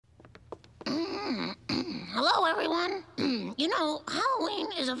Hello, everyone. Halloween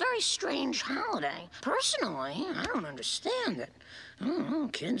is a very strange holiday. Personally, I don't understand it. I don't know,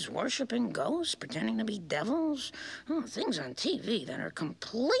 kids worshiping ghosts, pretending to be devils. Things on TV that are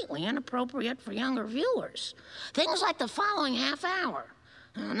completely inappropriate for younger viewers. Things like the following half hour.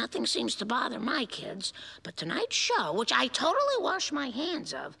 Nothing seems to bother my kids, but tonight's show, which I totally wash my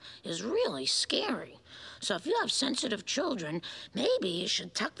hands of, is really scary. So if you have sensitive children, maybe you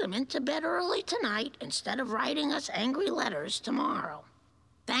should tuck them into bed early tonight instead of writing us angry letters tomorrow.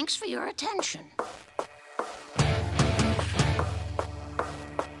 Thanks for your attention.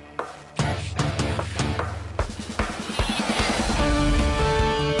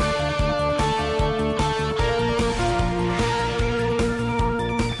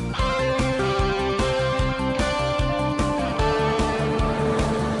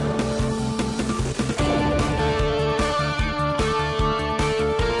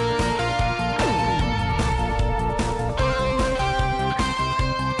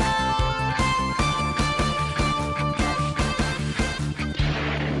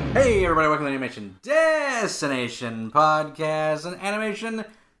 Hey everybody, welcome to the Animation Destination Podcast, an animation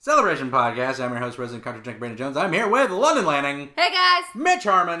celebration podcast. I'm your host, Resident Contraject Brandon Jones. I'm here with London Lanning. Hey guys! Mitch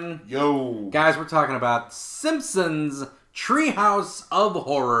Harmon. Yo! Guys, we're talking about Simpsons Treehouse of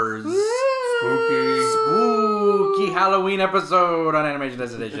Horrors. Spooky Halloween episode on Animation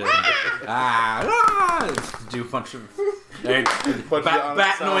Destination. Do a bunch of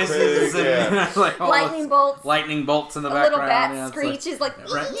bat noises and like lightning bolts. Lightning bolts in the a background. Little bat screeches like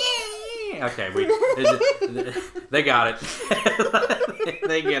Okay, they got it.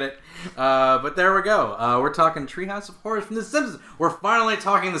 They get it. But there we go. We're talking Treehouse of Horrors from The Simpsons. We're finally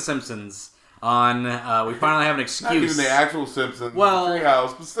talking The Simpsons. We finally have an excuse. Not even the actual Simpsons. Well,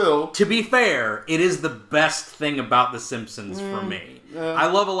 Treehouse, but still. To be fair, it is the best thing about The Simpsons for me. I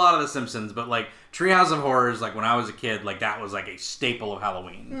love a lot of The Simpsons, but like Treehouse of Horrors, like when I was a kid, like that was like a staple of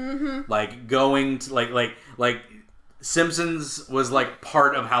Halloween. Mm-hmm. Like going to like Simpsons was like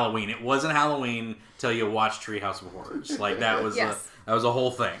part of Halloween. It wasn't Halloween till you watched Treehouse of Horrors. Like that was that was a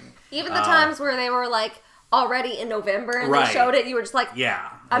whole thing. Even the times where they were like already in November and they showed it, you were just like,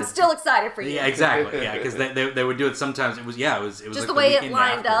 I'm still excited for you. Yeah, exactly. Yeah, because they would do it sometimes. It was just like the way it weekend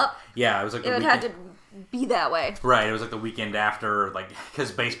lined after. up. Yeah, it was like it had to be that way. Right, it was like the weekend after, like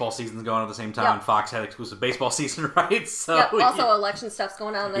because baseball season's going on at the same time. Yep. Fox had exclusive baseball season, right? So also election stuff's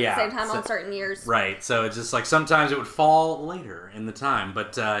going on at the same time on certain years. Right, so it's just like sometimes it would fall later in the time,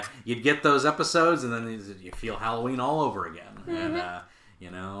 but you'd get those episodes, and then you feel Halloween all over again. Mm-hmm.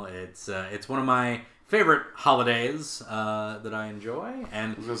 And it's one of my favorite holidays that I enjoy.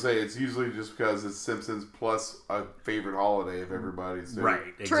 And I was gonna say it's usually just because it's Simpsons plus a favorite holiday of everybody's.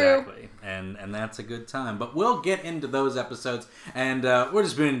 Right, exactly. And that's a good time. But we'll get into those episodes, and we're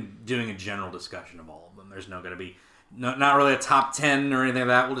just been doing a general discussion of all of them. There's not going to be not really a top 10 or anything like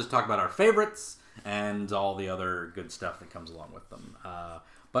that. We'll just talk about our favorites and all the other good stuff that comes along with them.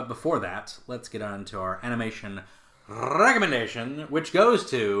 But before that, let's get on to our animation recommendation, which goes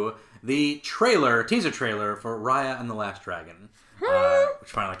to the teaser trailer for Raya and the Last Dragon, which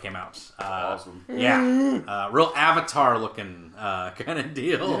finally came out. Awesome. Yeah. Real Avatar-looking kind of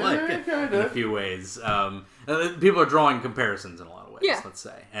deal, in a few ways. People are drawing comparisons in a lot of ways, let's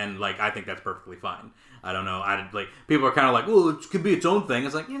say. And, I think that's perfectly fine. I don't know. People are kind of like, well, it could be its own thing.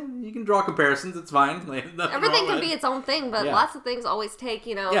 It's like, yeah, you can draw comparisons. It's fine. Everything can be its own thing, but lots of things always take,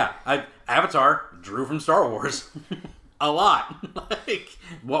 Yeah. Avatar drew from Star Wars. A lot.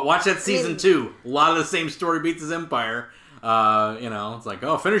 Watch that season 2. A lot of the same story beats as Empire. It's like,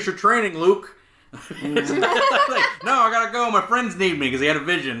 oh, finish your training, Luke. No, I gotta go. My friends need me because he had a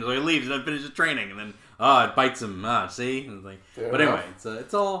vision. So he leaves and then finishes training. And then, it bites him. See? But anyway,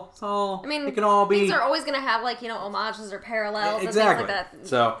 it's all. I mean, it can all be. Things are always gonna have homages or parallels exactly. and things like that.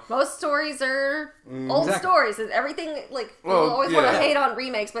 So most stories are old stories. Everything people always want to hate on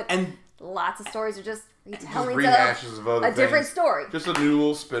remakes, but lots of stories are just retelling of a different story. Just a new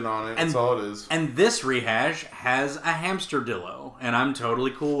little spin on it. That's all it is. And this rehash has a hamster dillo, and I'm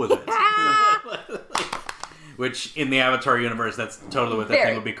totally cool with it. Which, in the Avatar universe, that's totally what that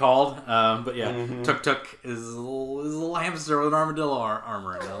thing would be called. But yeah, Tuk Tuk is a little hamster with an armadillo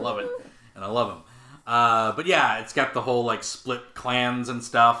armor, and I love it. And I love him. But yeah, it's got the whole, split clans and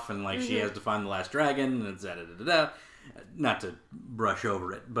stuff, and, she has to find the last dragon, and it's da-da-da-da-da. Not to brush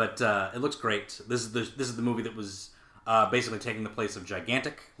over it, but it looks great. This is the movie that was basically taking the place of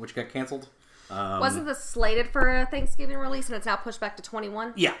Gigantic, which got canceled Wasn't this slated for a Thanksgiving release and it's now pushed back to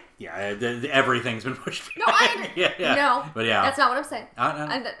 21? Yeah. Everything's been pushed back. No, No, but yeah, that's not what I'm saying.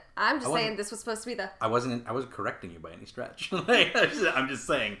 No. I'm just saying this was supposed to be the. I wasn't correcting you by any stretch. I'm just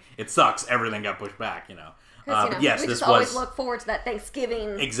saying it sucks. Everything got pushed back. But yes, we this just always look forward to that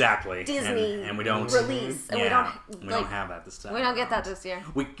Thanksgiving Disney and we don't release, and we don't have that this time. We don't get that this year.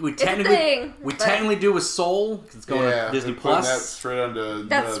 We technically do with Soul. It's going to Disney Plus. That straight onto.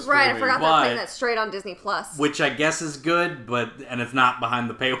 That's right. I forgot they're putting that straight on Disney Plus, which I guess is good, and it's not behind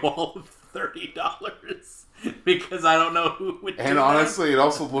the paywall of $30. Because I don't know who would do And honestly, it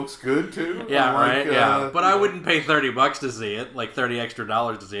also looks good, too. Yeah, right, yeah. But I wouldn't pay $30 to see it, like $30 extra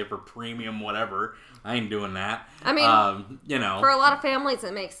to see it for premium whatever. I ain't doing that. I mean, for a lot of families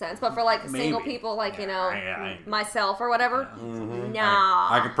it makes sense, but for like single people, like myself or whatever, no.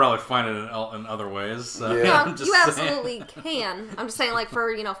 I could probably find it in other ways. So you absolutely can. I'm just saying, like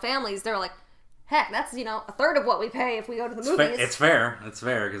for families, they're like, heck, that's a third of what we pay if we go to the movies. It's fair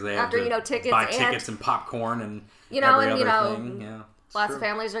because they have to tickets buy tickets and popcorn and every other thing. Yeah, lots of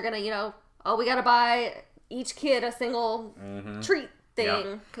families are gonna we gotta buy each kid a single treat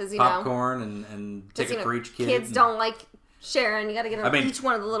thing because popcorn and ticket for each kid. Kids don't like sharing. You got to get them each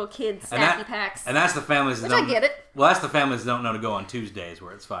one of the little kids snacky packs. And that's the families that don't. I get it. Well, that's the families that don't know to go on Tuesdays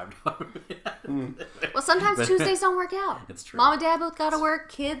where it's $5. Well, sometimes Tuesdays don't work out. It's true. Mom and Dad both got to work.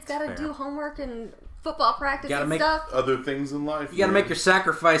 Kids got to do homework and football practice and stuff. Other things in life. You got to make your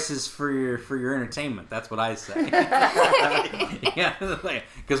sacrifices for your entertainment. That's what I say.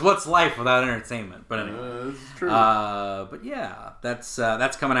 Because what's life without entertainment? But anyway, this is true. But yeah, that's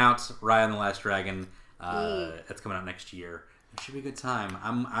coming out. Raya and the Last Dragon. It's coming out next year. It should be a good time.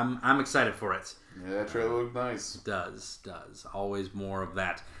 I'm excited for it. Yeah, that trailer looked nice. It does. Always more of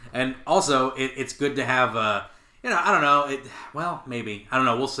that. And also, it's good to have. I don't know. Well, maybe I don't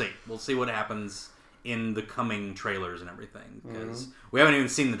know. We'll see. We'll see what happens in the coming trailers and everything, because we haven't even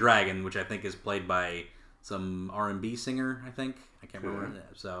seen the dragon, which I think is played by some R&B singer. I can't remember.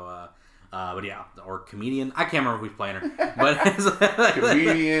 So, but yeah, or comedian. I can't remember who's playing her. But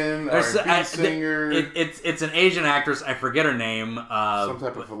comedian, R&B singer. It's an Asian actress. I forget her name. Some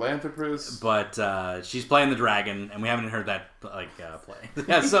type of philanthropist. But she's playing the dragon, and we haven't heard that play.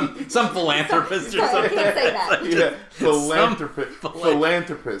 Yeah, some philanthropist or something. I can't say that. Yeah, philanthropist.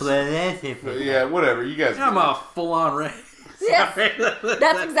 Yeah, whatever. You guys. I'm a full-on Ray. Yes,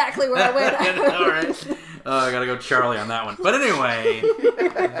 that's exactly where I went. All right. I gotta go Charlie on that one. But anyway,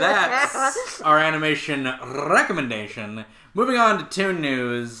 that's our animation recommendation. Moving on to Toon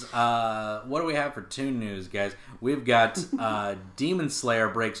News. What do we have for Toon News, guys? We've got Demon Slayer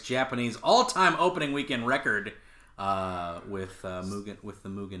breaks Japanese all-time opening weekend record with the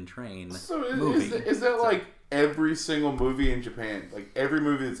Mugen Train movie. Is that like every single movie in Japan? Like every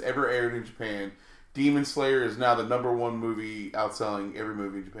movie that's ever aired in Japan, Demon Slayer is now the #1 movie outselling every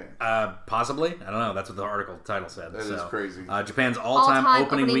movie in Japan. Possibly. I don't know. That's what the article title said. That is crazy. Japan's all-time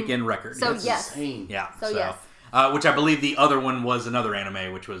opening weekend record. So That's yes. insane. Yeah. So yes. Which I believe the other one was another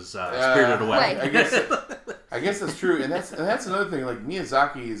anime, which was Spirited Away. I guess that's true, and that's another thing. Like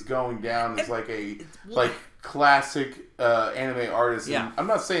Miyazaki is going down as like a classic anime artist. Yeah. And I'm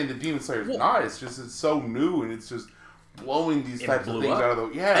not saying the Demon Slayer is not. It's just it's so new and it's just blowing these types of things out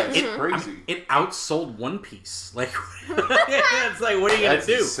of the it's crazy. It outsold One Piece. Like it's like, what are you gonna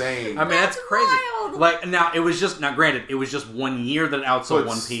do? Insane. I mean, that's crazy. Wild. Like now, it was just granted, it was just 1 year that it outsold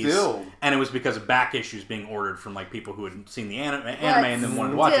One Piece, and it was because of back issues being ordered from like people who had seen the anime and then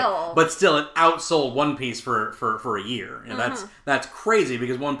wanted to watch it. But still, it outsold One Piece for a year. And that's crazy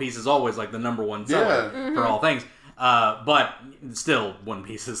because One Piece is always like the #1 seller for all things. But still, One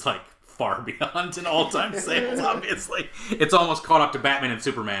Piece is like far beyond an all-time sales, obviously. It's almost caught up to Batman and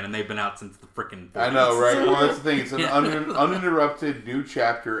Superman, and they've been out since the freaking 40s. I know, right? Well, that's the thing. It's an uninterrupted new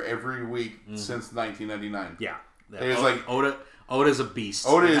chapter every week since 1999. Yeah. It's like Oda's a beast.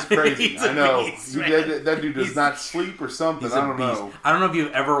 Oda is crazy. I know. Beast, that dude does not sleep or something. I don't know. I don't know if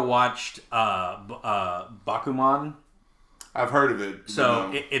you've ever watched Bakuman. I've heard of it.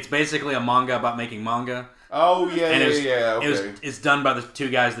 So it's basically a manga about making manga. Oh, yeah, okay. It's done by the two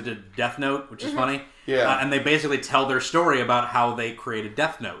guys that did Death Note, which is funny. Yeah. And they basically tell their story about how they created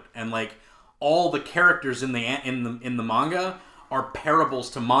Death Note. And, like, all the characters in the manga are parables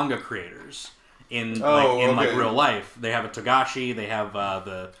to manga creators in real life. They have a Togashi, they have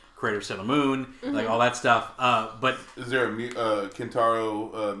the creator of Sailor Moon, like all that stuff. But is there a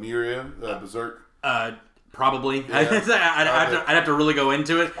Kentaro Miura, Berserk? Probably. Yeah. I'd have to really go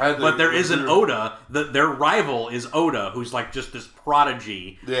into it. But there is an Oda. Their rival is Oda, who's like just this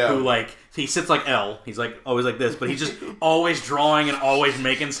prodigy. Yeah. Who like he sits like L. He's like always like this, but he's just always drawing and always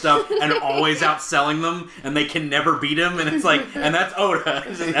making stuff and always outselling them, and they can never beat him. And it's like, and that's Oda.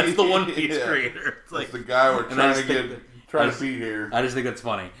 That's the One Piece creator. It's like that's the guy we're trying to beat here. I just think that's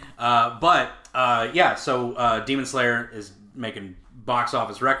funny. So Demon Slayer is making box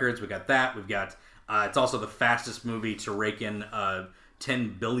office records. We got that. We've got. It's also the fastest movie to rake in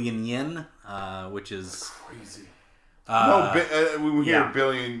 10 billion yen, which is crazy. When we hear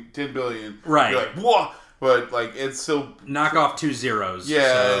 10 billion, right? You're like, whoa! But like, it's still knock off 2 zeros.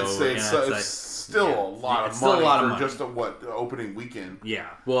 Yeah, so, it's still a lot of money for just the opening weekend.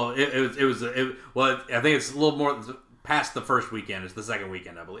 Yeah. Well, I think it's a little more past the first weekend. It's the second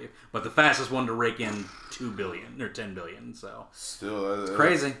weekend, I believe. But the fastest one to rake in 2 billion or 10 billion. So still, it's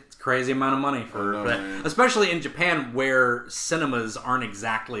crazy. It's a crazy amount of money for that, especially in Japan, where cinemas aren't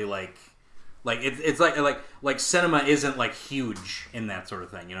exactly like it's like cinema isn't like huge in that sort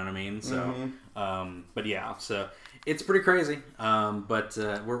of thing. You know what I mean? So, but yeah, so it's pretty crazy. But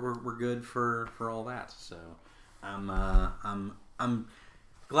we're good for all that. So I'm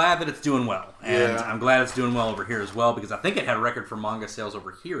glad that it's doing well, and I'm glad it's doing well over here as well, because I think it had a record for manga sales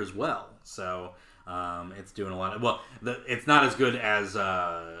over here as well. So it's doing a lot of it's not as good as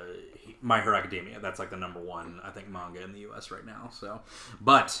My Hero Academia. That's like the #1 I think manga in the U.S. right now. So,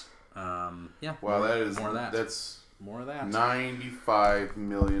 but wow, that is more of that. That's more of that. $95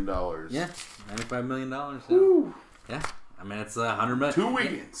 million. Yeah, $95 million. So, yeah. I mean, it's 100 million. 2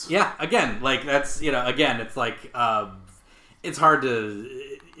 weekends. Yeah, again, like that's it's like it's hard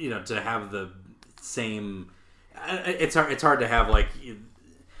to to have the same. It's hard to have like.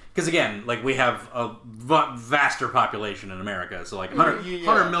 Because again, like we have a vaster population in America, so like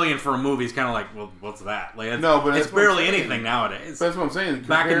 100 million for a movie is kind of like, well, what's that? Like, it's barely anything nowadays. That's what I'm saying.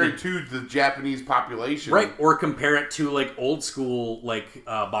 Compare it to the Japanese population, right? Or compare it to like old school like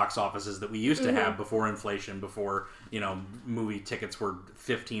box offices that we used to have before inflation, before movie tickets were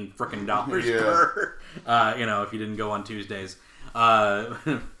 $15 frickin' per. If you didn't go on Tuesdays.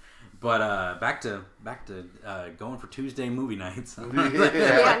 But back to going for Tuesday movie nights.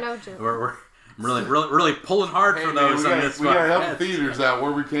 Yeah, no joke. We're really pulling hard for those on this. We gotta help the theaters out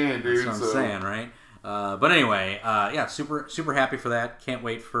where we can, dude. That's what I'm saying, right? But anyway, super happy for that. Can't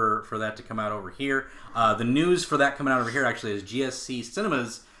wait for that to come out over here. The news for that coming out over here actually is GSC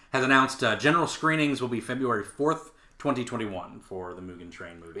Cinemas has announced general screenings will be February 4th, 2021 for the Mugen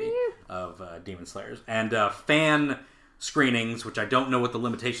Train movie of Demon Slayers, and fan screenings, which I don't know what the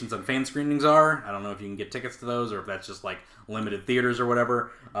limitations on fan screenings are. I don't know if you can get tickets to those or if that's just like limited theaters or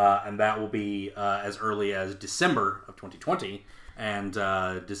whatever. And that will be as early as December of 2020 and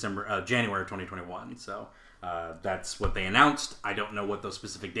January of 2021. So that's what they announced. I don't know what those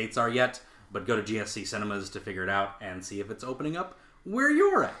specific dates are yet, but go to GSC Cinemas to figure it out and see if it's opening up where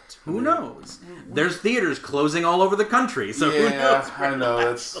you're at. Who knows? There's theaters closing all over the country, so who knows? I know.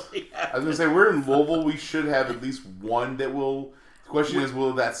 I was gonna say we're in Louisville. We should have at least one that will. The question is,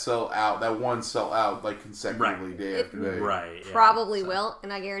 will that sell out? That one sell out like consecutively day after day? Right. Probably will,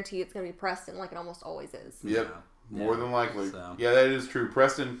 and I guarantee you it's gonna be Preston, like it almost always is. Yep. More than likely. So. Yeah, that is true.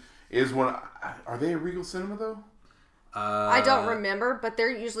 Preston is one. Are they a Regal Cinema though? I don't remember, but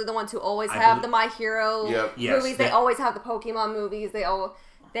they're usually the ones who always have the My Hero movies. They always have the Pokemon movies.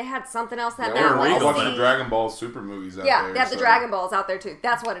 They had something else that there were a bunch of Dragon Ball Super movies out there. Yeah, they have the Dragon Balls out there too.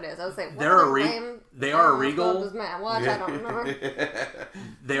 That's what it is. I was saying, they are a Regal. I don't remember.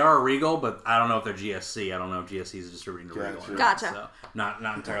 They are a Regal, but I don't know if they're GSC. I don't know if GSC is distributing to Regal. Gotcha. So not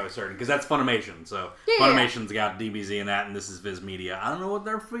entirely certain, because that's Funimation. So Funimation's got DBZ and that, and this is Viz Media. I don't know what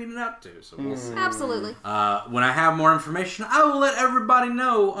they're feeding out to, so we'll see. Absolutely. When I have more information, I will let everybody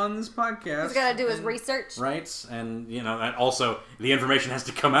know on this podcast. He's got to do his research, right? And and also the information has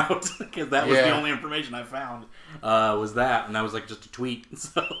to come out, because that was the only information I found was that, and that was like just a tweet.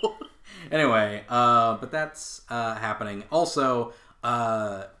 So anyway, but that's happening. Also,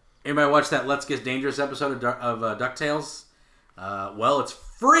 anybody watch that Let's Get Dangerous episode of DuckTales? Well, it's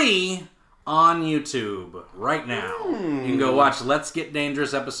free on YouTube right now. You can go watch Let's Get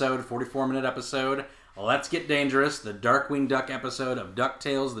Dangerous episode, 44-minute episode. Let's Get Dangerous, the Darkwing Duck episode of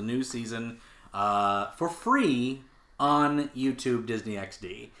DuckTales, the new season, for free on YouTube Disney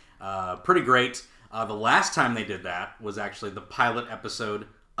XD. Pretty great. The last time they did that was actually the pilot episode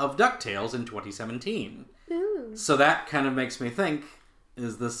of DuckTales in 2017. Ooh. So that kind of makes me think,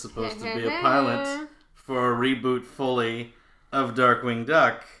 is this supposed to be a pilot for a reboot fully of Darkwing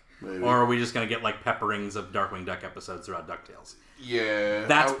Duck? Maybe. Or are we just going to get like pepperings of Darkwing Duck episodes throughout DuckTales? Yeah.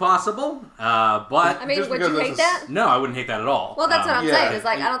 That's possible. But I mean, would you hate that? No, I wouldn't hate that at all. Well, that's what I'm saying. It's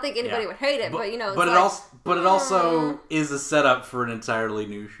like I don't think anybody would hate it, but you know. But it also is a setup for an entirely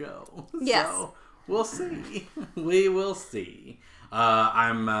new show. Yes. So we'll see. We will see.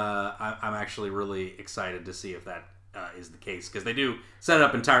 I'm actually really excited to see if that is the case, because they do set it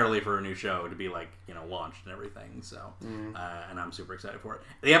up entirely for a new show to be launched and everything. So, and I'm super excited for it.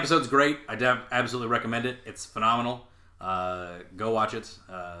 The episode's great. I absolutely recommend it. It's phenomenal. Go watch it.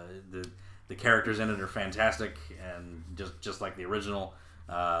 The characters in it are fantastic, and just like the original,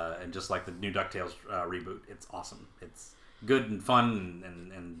 and just like the new DuckTales reboot. It's awesome. It's good and fun,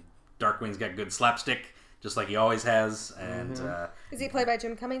 and Darkwing's got good slapstick, just like he always has. And is he played by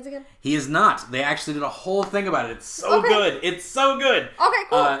Jim Cummings again? He is not. They actually did a whole thing about it. It's so good. It's so good. Okay,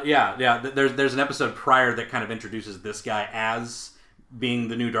 cool. Yeah. There's an episode prior that kind of introduces this guy as being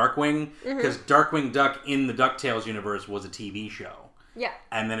the new Darkwing, because Darkwing Duck in the DuckTales universe was a TV show. Yeah.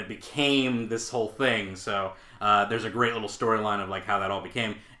 And then it became this whole thing. So there's a great little storyline of how that all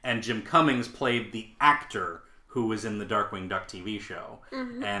became. And Jim Cummings played the actor who was in the Darkwing Duck TV show.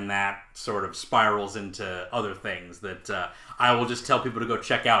 And that sort of spirals into other things that I will just tell people to go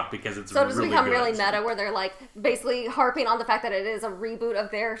check out, because it's really good. So does it become really meta, where they're basically harping on the fact that it is a reboot of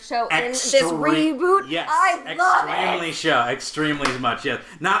their show in this reboot? Yes. I love it. Extremely much, yes.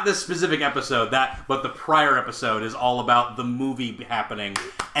 Not this specific episode, but the prior episode is all about the movie happening,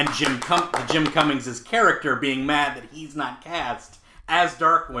 and Jim Cummings' character being mad that he's not cast as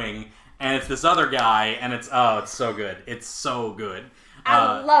Darkwing, and it's this other guy, and it's so good. It's so good.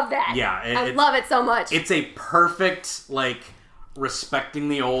 I love that. Yeah. I love it so much. It's a perfect, respecting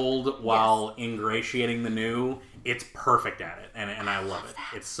the old while ingratiating the new. It's perfect at it, and I love it.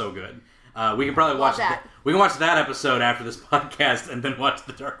 It's so good. We can probably watch that. We can watch that episode after this podcast, and then watch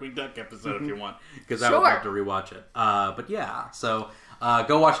the Darkwing Duck episode if you want, because I would love to rewatch it. But yeah, so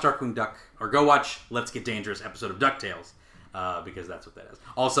go watch Darkwing Duck, or go watch Let's Get Dangerous episode of DuckTales. Because that's what that is.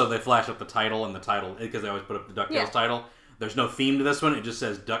 Also, they flash up the title, because they always put up the DuckTales title. There's no theme to this one. It just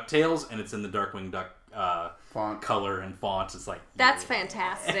says DuckTales, and it's in the Darkwing Duck font, color, and font. It's that's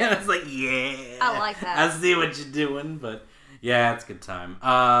fantastic. And it's I like that. I see what you're doing, but yeah, it's a good time.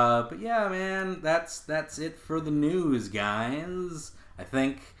 But yeah, man, that's it for the news, guys. I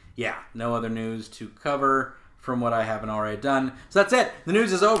think, no other news to cover from what I haven't already done. So that's it. The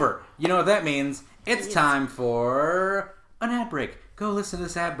news is over. You know what that means? It's time for an ad break. Go listen to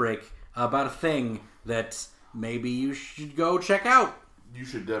this ad break about a thing that maybe you should go check out. You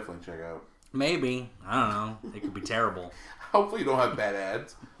should definitely check out. Maybe. I don't know. It could be terrible. Hopefully you don't have bad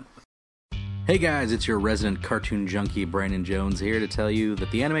ads. Hey guys, it's your resident cartoon junkie, Brandon Jones, here to tell you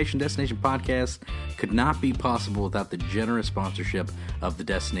that the Animation Destination podcast could not be possible without the generous sponsorship of the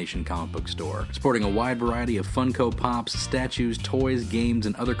Destination Comic Book Store. Sporting a wide variety of Funko Pops, statues, toys, games,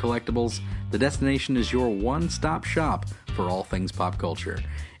 and other collectibles, the Destination is your one-stop shop for all things pop culture.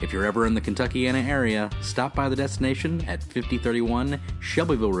 If you're ever in the Kentuckiana area, stop by the Destination at 5031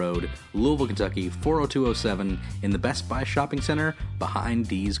 Shelbyville Road, Louisville, Kentucky 40207 in the Best Buy Shopping Center behind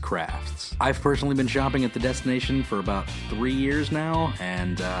D's Crafts. I've personally been shopping at the Destination for about 3 years now,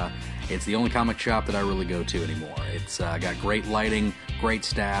 and it's the only comic shop that I really go to anymore. It's got great lighting, great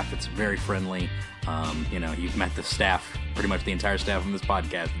staff, it's very friendly. You've met the staff, pretty much the entire staff on this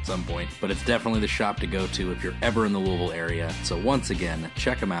podcast at some point, but it's definitely the shop to go to if you're ever in the Louisville area. So once again,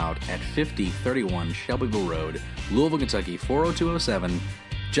 check them out at 5031 Shelbyville Road, Louisville, Kentucky 40207,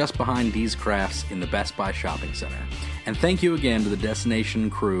 just behind D's Crafts in the Best Buy Shopping Center. And thank you again to the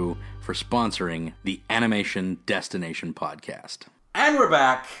Destination crew for sponsoring the Animation Destination podcast. And we're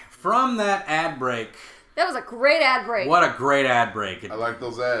back from that ad break. That was a great ad break. What a great ad break. I like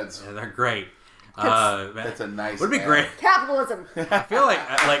those ads. Yeah, they're great. That's a nice would be ad. Great. Capitalism. I feel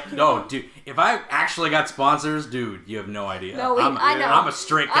no, dude. If I actually got sponsors, dude, you have no idea. No, I know. I'm a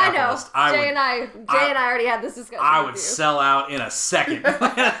straight capitalist. I know. Jay and I already had this discussion. I would sell out in a second.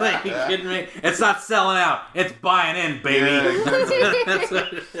 Are you kidding me? It's not selling out. It's buying in, baby. Yeah,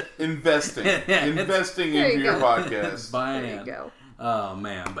 investing. Investing into your podcast. Buying in. There you go. Oh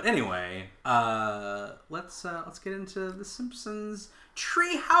man. But anyway, let's get into The Simpsons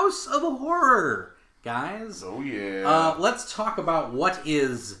Treehouse of Horror, guys. Oh yeah. Let's talk about what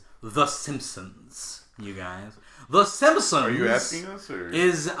is The Simpsons, you guys. The Simpsons. Are you asking us, or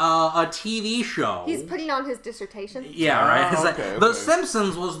is a TV show? He's putting on his dissertation. Yeah, right. Okay. The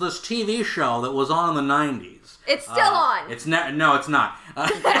Simpsons was this TV show that was on in the 90s. It's still on. It's no, it's not.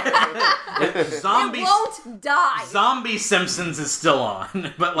 It won't die. Zombie Simpsons is still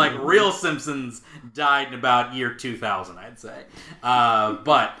on, but real Simpsons died in about year 2000, I'd say.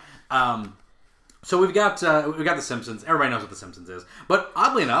 But So we've got The Simpsons. Everybody knows what The Simpsons is. But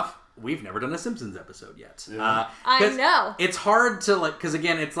oddly enough, we've never done a Simpsons episode yet. Yeah. I know. It's hard to, like, because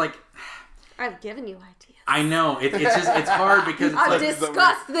again, it's like... I've given you ideas. I know. It's hard because it's I've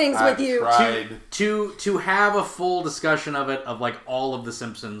discussed things with you. To have a full discussion of it, of like all of The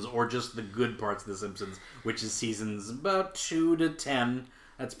Simpsons, or just the good parts of The Simpsons, which is seasons about 2 to 10.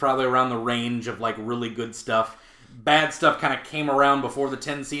 That's probably around the range of like really good stuff. Bad stuff kind of came around before the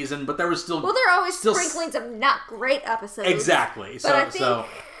 10 season, but there was still... Well, there are always sprinklings of not great episodes. Exactly. But I think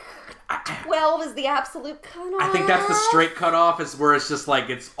 12 is the absolute cutoff. I think that's the straight cutoff, is where it's just like,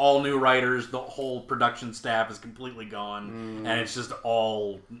 it's all new writers, the whole production staff is completely gone, and it's just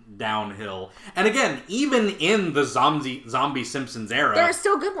all downhill. And again, even in the zombie Simpsons era... There are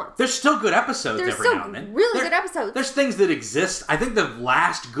still good ones. There's still good episodes every now and then. There's really good episodes. There's things that exist. I think the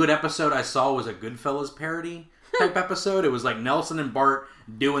last good episode I saw was a Goodfellas parody type episode. It was like Nelson and Bart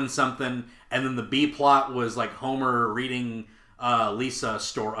doing something, and then the B plot was like Homer reading Lisa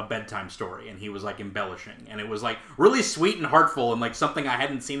a bedtime story, and he was like embellishing, and it was like really sweet and heartful, and like something I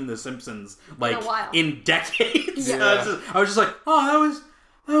hadn't seen in The Simpsons like in decades. Yeah. I was just like, oh,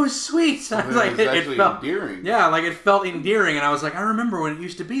 that was sweet. I was like, it felt endearing. Yeah, like it felt endearing, and I was like, I remember when it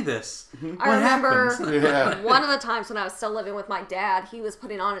used to be this. I remember one of the times when I was still living with my dad, he was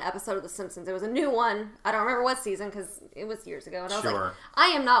putting on an episode of The Simpsons. It was a new one. I don't remember what season, because it was years ago. And I was like, I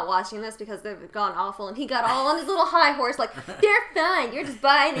am not watching this because they've gone awful. And he got all on his little high horse, like, they're fine. You're just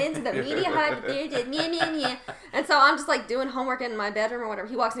buying into the media hype. And so I'm just like doing homework in my bedroom or whatever.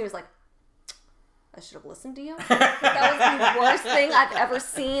 He walks in and he was like, I should have listened to you. That was the worst thing I've ever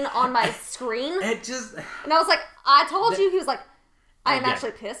seen on my screen. And I was like, I told you. He was like, I am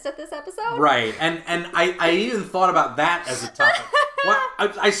actually pissed at this episode. Right. And I even thought about that as a topic.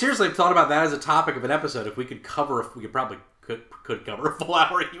 I seriously thought about that as a topic of an episode. If we could probably cover a full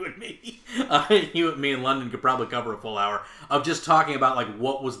hour, you and me. You and me in London could probably cover a full hour of just talking about like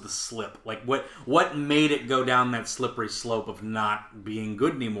what was the slip, like what made it go down that slippery slope of not being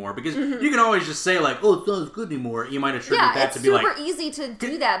good anymore. Because you can always just say like, oh, it's not as good anymore. You might attribute that to be like, it's super easy to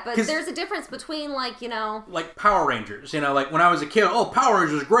do that, but there's a difference between like, like Power Rangers. Like when I was a kid, oh, Power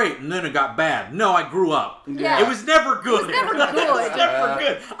Rangers was great, and then it got bad. No, I grew up. Yeah. It was never good. It was never good. It was never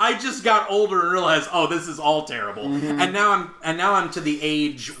good. I just got older and realized, oh, this is all terrible. And now I'm to the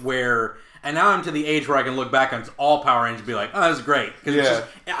age where I can look back on all Power Rangers and be like, oh, that was great. Because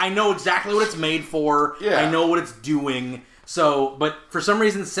I know exactly what it's made for. Yeah. I know what it's doing. So, but for some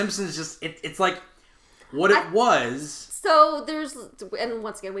reason, Simpsons just, it's like what it was. So there's, and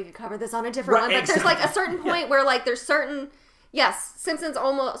once again, we could cover this on a different one, but there's like a certain point where like there's certain, yes, Simpsons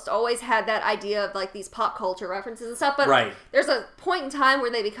almost always had that idea of like these pop culture references and stuff, but there's a point in time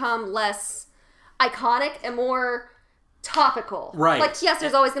where they become less iconic and more topical. Right. Like, yes,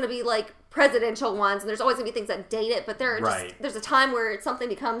 there's always going to be like presidential ones, and there's always going to be things that date it, but there's a time where something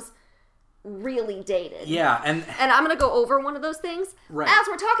becomes really dated. Yeah, and I'm going to go over one of those things as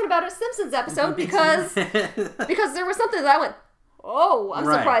we're talking about a Simpsons episode because there was something that I went, oh, I'm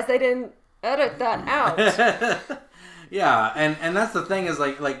surprised they didn't edit that out. Yeah, and that's the thing is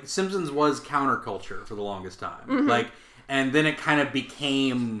like Simpsons was counterculture for the longest time. Like, and then it kind of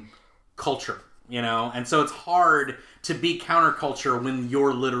became culture, and so it's hard to be counterculture when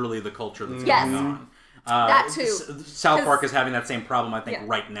you're literally the culture that's going on. That too. South Park is having that same problem, I think,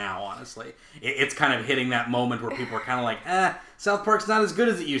 right now, honestly. It's kind of hitting that moment where people are kind of like, South Park's not as good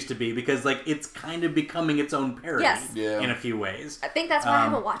as it used to be, because like it's kind of becoming its own parody in a few ways. I think that's why I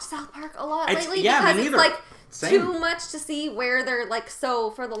haven't watched South Park a lot lately. Yeah, because me neither. It's like too much to see where they're like,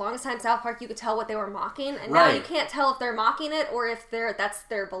 so for the longest time, South Park, you could tell what they were mocking, and now you can't tell if they're mocking it or if that's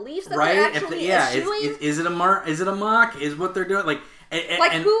their beliefs that they're actually issuing. Is it a mock? Is what they're doing?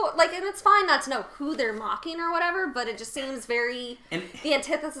 And it's fine not to know who they're mocking or whatever, but it just seems very the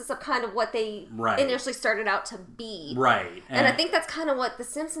antithesis of kind of what they initially started out to be. Right. And I think that's kind of what The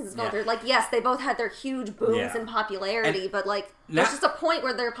Simpsons is going through. Like, yes, they both had their huge booms in popularity, but like there's just a point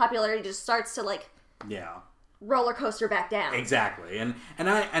where their popularity just starts to like roller coaster back down. Exactly. And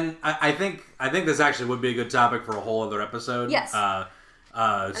I think this actually would be a good topic for a whole other episode. Yes.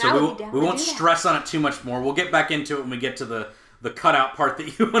 So we won't stress on it too much more. We'll get back into it when we get to the cutout part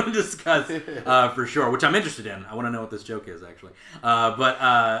that you want to discuss for sure, which I'm interested in. I want to know what this joke is actually. But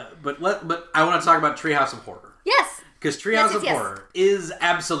I want to talk about Treehouse of Horror. Yes. Because Treehouse of Horror is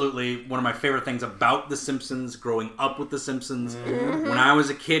absolutely one of my favorite things about The Simpsons, growing up with The Simpsons. Mm-hmm. When I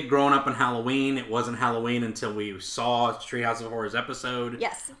was a kid growing up on Halloween, it wasn't Halloween until we saw Treehouse of Horror's episode.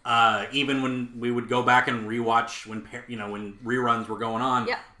 Yes. Even when we would go back and rewatch when reruns were going on,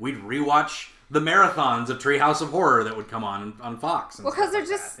 we'd rewatch the marathons of Treehouse of Horror that would come on Fox. Well, because they're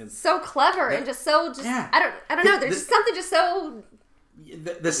just so clever and just so I don't know. There's just something just so.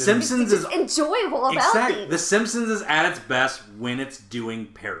 The Simpsons is enjoyable about exactly. these. The Simpsons is at its best when it's doing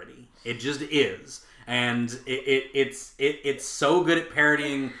parody. It just is, and it's so good at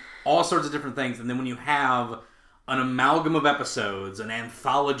parodying all sorts of different things. And then when you have an amalgam of episodes, an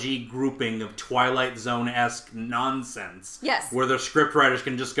anthology grouping of Twilight Zone-esque nonsense, yes, where the scriptwriters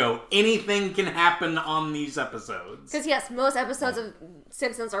can just go, anything can happen on these episodes. Because yes, most episodes of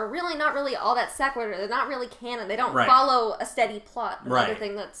Simpsons are really not really all that sequitur. They're not really canon. They don't follow a steady plot. Another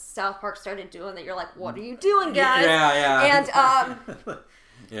thing that South Park started doing that you're like, what are you doing, guys? Yeah.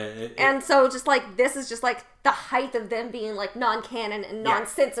 And and so just like this is just like the height of them being like non-canon and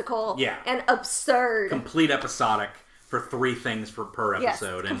nonsensical and absurd. Complete episodic for 3 things per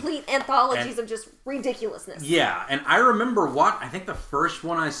episode. Yes, complete anthologies of just ridiculousness. Yeah, and I remember I think the first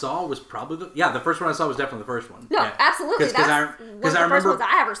one I saw was probably the first one I saw was definitely the first one. No, absolutely. That's one of the first ones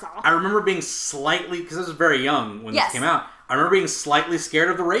I ever saw. I remember being slightly, because I was very young when this came out, I remember being slightly scared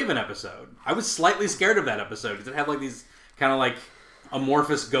of the Raven episode. I was slightly scared of that episode because it had like these kind of like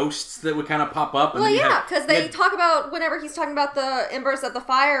amorphous ghosts that would kind of pop up. And because they talk about, whenever he's talking about the embers of the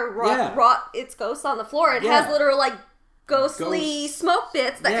fire wrought its ghosts on the floor, it has literal like ghostly smoke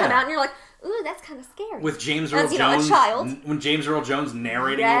bits that come out and you're like, ooh, that's kind of scary. With James Earl Jones, a child. When James Earl Jones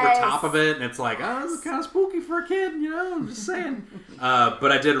narrating over top of it, and it's like, oh, this is kind of spooky for a kid, I'm just saying.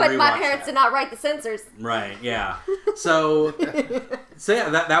 But I did rewatch my parents did not write the censors. Right, yeah. So yeah,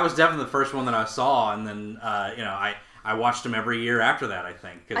 that was definitely the first one that I saw, and then, I watched them every year after that, I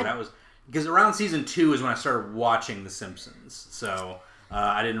think, because around season 2 is when I started watching The Simpsons. So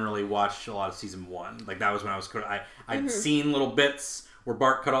I didn't really watch a lot of season 1. Like that was when I'd seen little bits where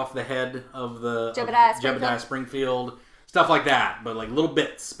Bart cut off the head of the Jebediah Springfield, stuff like that, but like little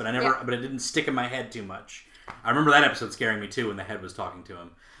bits. But but it didn't stick in my head too much. I remember that episode scaring me too when the head was talking to him.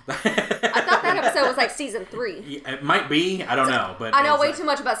 I thought that episode was like season 3. It might be. I don't know, but I know way too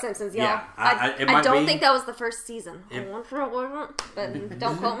much about Simpsons, y'all. Yeah, I don't think that was the first season. But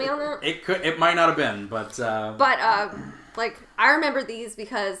don't quote me on that. It might not have been, but like I remember these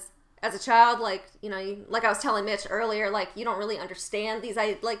because as a child, like like I was telling Mitch earlier, like you don't really understand these.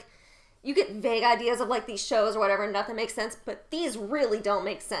 You get vague ideas of like these shows or whatever, and nothing makes sense, but these really don't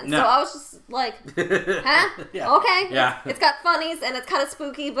make sense. No. So I was just like, huh? Yeah. Okay. Yeah. It's got funnies and it's kind of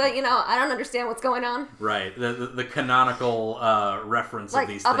spooky, but I don't understand what's going on. Right. The canonical reference like, of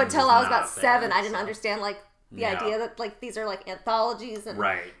these up things until I was about 7, I didn't understand like the idea that like these are like anthologies and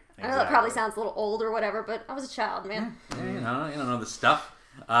right. Exactly. I know that probably sounds a little old or whatever, but I was a child, man. Yeah, you don't know the stuff.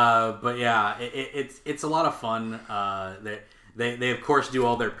 But yeah, it's a lot of fun. They of course do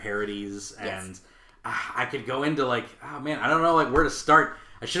all their parodies, and I could go into like, oh man, I don't know like where to start.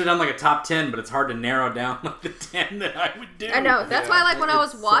 I should have done like a top 10, but it's hard to narrow down like the 10 that I would do. I know. That's why like when I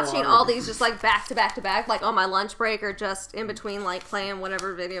was watching all these just like back to back to back, like on my lunch break or just in between like playing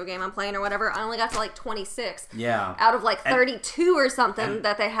whatever video game I'm playing or whatever, I only got to like 26. Yeah. Out of like 32 or something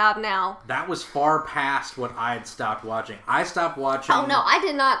that they have now. That was far past what I had stopped watching. I stopped watching... Oh no, I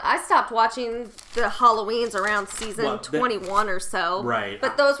did not. I stopped watching the Halloweens around season 21 or so. Right.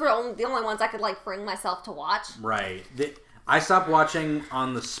 But those were the only ones I could like bring myself to watch. Right. I stopped watching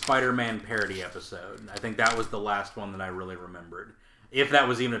on the Spider-Man parody episode. I think that was the last one that I really remembered. If that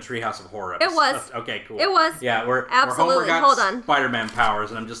was even a Treehouse of Horror episode. It was. Okay, cool. It was. Yeah, where absolutely. Homer got Hold on. Spider-Man powers,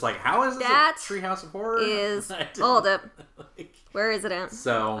 and I'm just like, how is this a Treehouse of Horror? Hold up. Where is it at?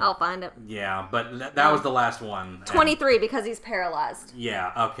 So I'll find it. Yeah, but that was the last one. 23 because he's paralyzed.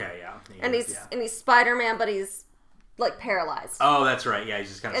 Yeah. Okay. Yeah. And he's Spider-Man, but he's like paralyzed. Oh, that's right. Yeah, he's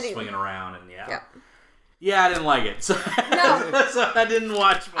just kind of swinging around and yeah. Yeah, I didn't like it, so, no. So I didn't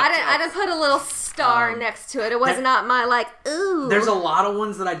watch much. I didn't put a little star next to it. It was not my like ooh. There's a lot of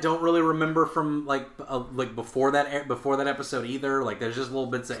ones that I don't really remember from like before that episode either. Like there's just little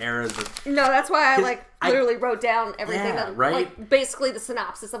bits of eras. No, that's why I literally wrote down everything that like basically the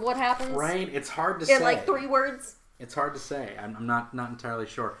synopsis of what happens. Right, it's hard to say in like 3 words. It's hard to say. I'm not entirely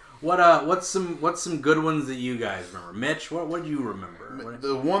sure. What's some good ones that you guys remember? Mitch, what do you remember?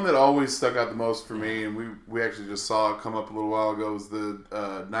 The one that always stuck out the most for me, and we actually just saw it come up a little while ago, was the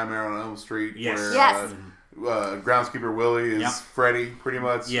Nightmare on Elm Street. Yes. Where Groundskeeper Willie is Freddy, pretty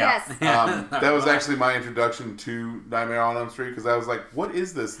much. Yeah. Yes. That was actually my introduction to Nightmare on Elm Street, because I was like, what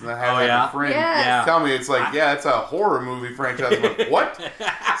is this? And I had a friend tell me, it's like, it's a horror movie franchise. I'm like, what?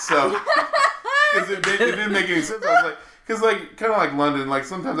 So, because it didn't make any sense. I was like, because like, kind of like London, like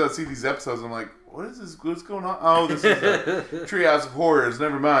sometimes I'd see these episodes and I'm like, what is this? What's going on? Oh, this is a Treehouse of Horrors.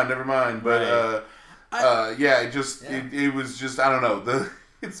 Never mind. But, it was just, I don't know.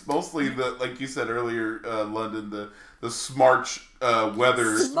 It's mostly the, like you said earlier, London, the Smarch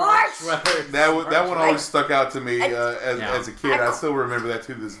weather. Smarch weather. That one always stuck out to me as a kid. I still remember that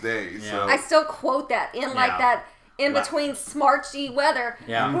to this day. Yeah. So. I still quote that in like that in between smarchy weather.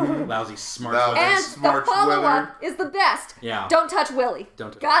 Yeah, lousy smart weather. And the follow-up is the best. Yeah. Don't touch Willie.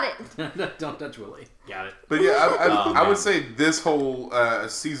 Got it. Don't touch Willie. Got it. But yeah, I would say this whole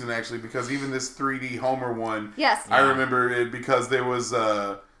season, actually, because even this 3D Homer one, yes, I remember it because there was...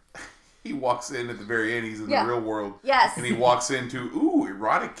 he walks in at the very end. He's in the real world. Yes. And he walks into,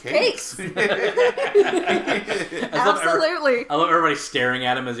 erotic cakes. Absolutely. I love everybody staring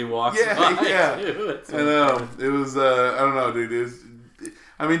at him as he walks by. Yeah. I know. It was, I don't know, dude.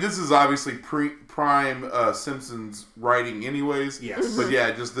 This is obviously prime Simpsons writing anyways. Yes. But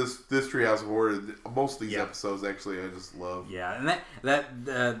yeah, just this Treehouse of Horror, most of these episodes actually I just love. Yeah, and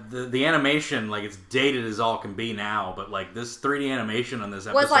the animation, like, it's dated as all can be now, but like this 3D animation on this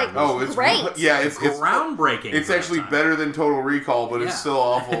episode was great. It's groundbreaking. It's actually better than Total Recall, but it's still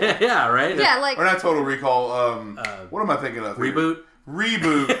awful. Yeah, right? Yeah, like... Or not Total Recall, what am I thinking of here?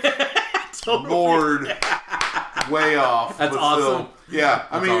 Reboot. Lord. Way off. That's awesome. Still, yeah,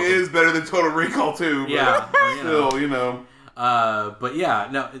 awesome. It is better than Total Recall too. But still, but yeah,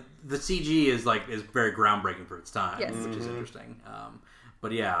 no, the CG is very groundbreaking for its time, which is interesting.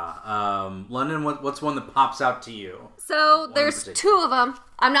 But yeah, London, what's one that pops out to you? So there's two of them.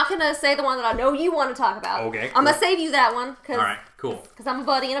 I'm not gonna say the one that I know you want to talk about. Okay, cool. I'm gonna save you that one. All right, cool. Because I'm a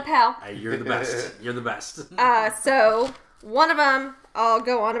buddy and a pal. You're the best. You're the best. So one of them I'll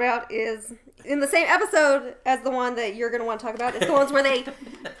go on about is in the same episode as the one that you're going to want to talk about. It's the ones where they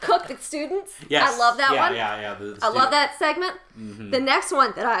cook the students. Yes. I love that one. Yeah. I love that segment. Mm-hmm. The next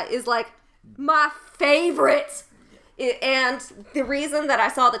one that is like my favorite, and the reason that I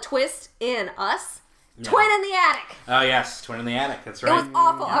saw the twist in Us, Twin in the Attic. Oh yes, Twin in the Attic. That's right. It was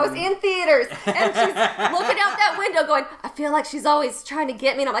awful. I was in theaters, and she's looking out that window, going, "I feel like she's always trying to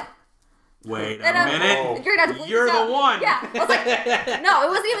get me," and I'm like. Wait a minute. You're the one. Yeah. I was like, no, it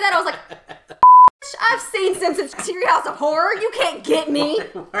wasn't even that. I was like, I've seen Simpsons Treehouse of Horror. You can't get me.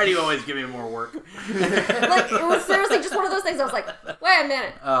 Why do you always give me more work? Like, it was seriously just one of those things. I was like, wait a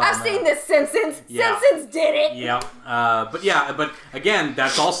minute. I've seen this Simpsons. Yeah. Simpsons did it. Yeah. But again,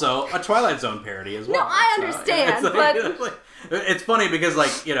 that's also a Twilight Zone parody as well. No, I understand, but... It's funny because, But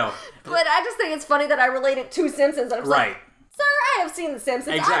I just think it's funny that I relate it to Simpsons. And I was like, sir, I have seen The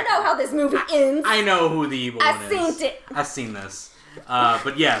Simpsons. Exactly. I know how this movie ends. I know who the evil one is. I've seen it. I've seen this.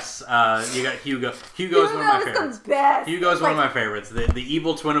 But yes, you got Hugo. Hugo's one of my favorites. The best. Hugo's one of my favorites. The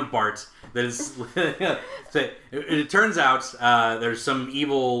evil twin of Bart. That is. It turns out there's some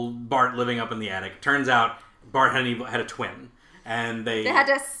evil Bart living up in the attic. Turns out Bart had a twin, and they had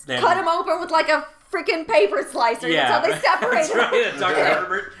to cut him open with like a freaking paper slicer. Yeah, that's how they separated him.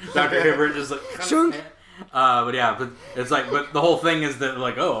 Right. Dr. Hibbert just like. But it's like, but the whole thing is that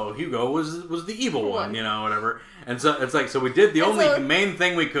like, oh, Hugo was the evil one, whatever. And so it's like, so we did the only main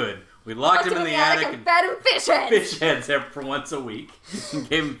thing we could. We locked him in the attic and fed him fish heads. Fish heads for once a week.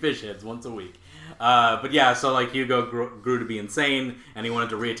 Gave him fish heads once a week. But yeah, so like Hugo grew to be insane, and he wanted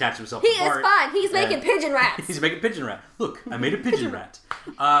to reattach himself to Bart. He is fine. He's making pigeon rats. He's making pigeon rat. Look, I made a pigeon rat.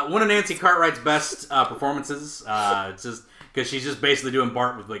 One of Nancy Cartwright's best performances. It's just because she's just basically doing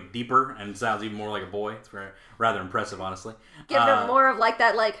Bart with like deeper and sounds even more like a boy. It's rather impressive, honestly. Giving him more of like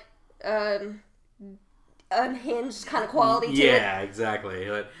that like unhinged kind of quality to it. Yeah, exactly.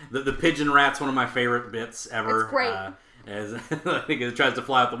 The pigeon rat's one of my favorite bits ever. It's great. As I think it tries to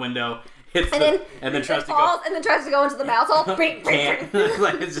fly out the window. And then tries to go into the mouse hole.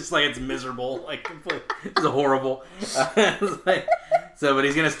 It's just like it's miserable, like it's horrible. But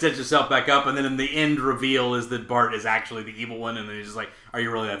he's gonna stitch himself back up, and then in the end reveal is that Bart is actually the evil one, and then he's just like, "Are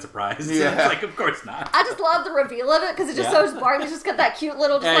you really that surprised?" Yeah. It's like, of course not. I just love the reveal of it because it just shows Bart. He's just got that cute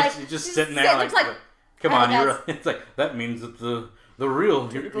little, just sitting there like come on, you. It's like that means that the real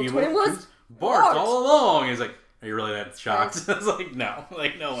evil was Bart all along. He's like. Are you really that shocked? I was like, no.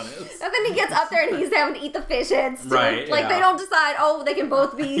 Like, no one is. And then he gets up there and he's having to eat the fish heads, too. Right, Like, they don't decide, they can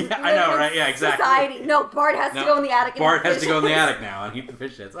both be I know, right? Yeah, exactly. Society. No, Bart has to go in the attic and Bart has to go in the attic now and eat the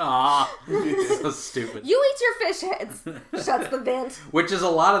fish heads. Aww. So stupid. You eat your fish heads. Shuts the vent. Which is a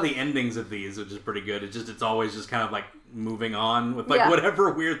lot of the endings of these, which is pretty good. It's always just kind of, like, moving on with, like, whatever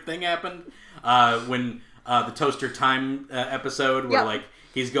weird thing happened. When the Toaster Time episode where, like,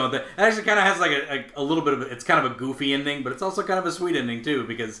 he's going there. It actually kind of has like a little bit of it's kind of a goofy ending, but it's also kind of a sweet ending too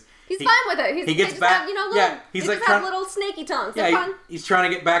because He's fine with it. He gets back. He's like have little snaky tongues. He's trying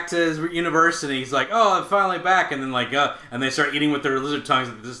to get back to his universe, and he's like, "Oh, I'm finally back." And then and they start eating with their lizard tongues.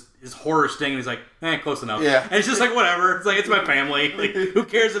 This is horror sting, and he's like, close enough. Yeah. And it's just like whatever. It's like it's my family. Like, who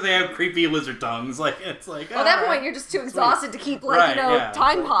cares if they have creepy lizard tongues? Like it's like. Well, at that point, you're just too exhausted to keep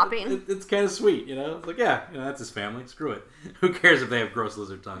time hopping. It's kind of sweet, It's like that's his family. Screw it. Who cares if they have gross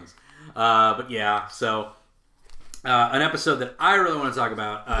lizard tongues? But yeah, so. An episode that I really want to talk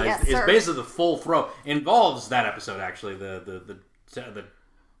about is basically the full throw. Involves that episode actually, the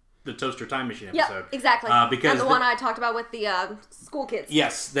Toaster Time Machine episode. Yeah, exactly. Because and the one I talked about with the school kids.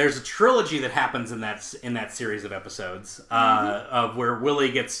 Yes, there's a trilogy that happens in that series of episodes of where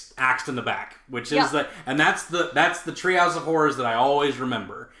Willie gets axed in the back, which is that's the Treehouse of Horrors that I always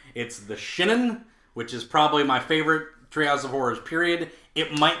remember. It's the Shinnin, which is probably my favorite Treehouse of Horrors. Period.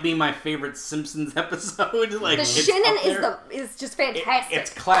 It might be my favorite Simpsons episode. Like the Shinnin is just fantastic.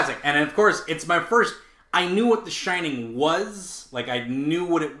 It's classic, and of course, it's my first. I knew what The Shining was. Like I knew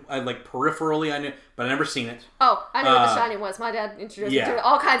what it. Peripherally, I knew, but I never seen it. Oh, I knew what The Shining was. My dad introduced me to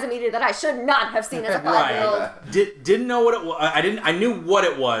all kinds of media that I should not have seen as a 5-year-old. Didn't know what it was. I knew what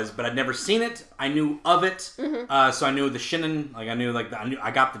it was, but I'd never seen it. I knew of it, so I knew the Shinnin. Like I knew,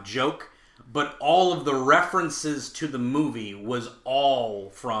 I got the joke. But all of the references to the movie was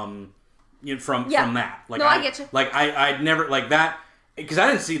all from that. Like, no, I get you. Like I'd never like that because I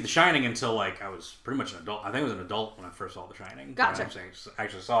didn't see The Shining until I was pretty much an adult. I think I was an adult when I first saw The Shining. Gotcha. I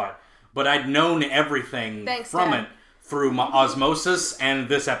actually saw it, but I'd known everything from it through my osmosis and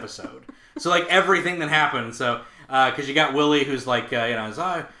this episode. So everything that happened. So because you got Willie who's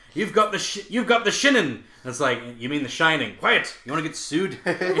you've got the Shinnin. It's like, you mean The Shining? Quiet! You want to get sued?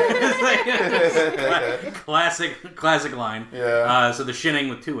 classic line. Yeah. So The Shinning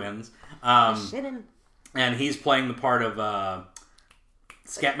with two N's. The Shinnin. And he's playing the part of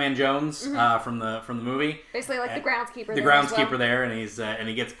Scatman Jones from the movie. Basically, like the groundskeeper. The groundskeeper there, and he's and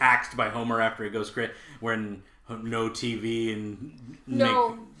he gets axed by Homer after he goes wearing no TV and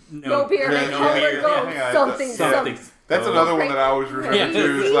no beer. Something. That's another one that I always remember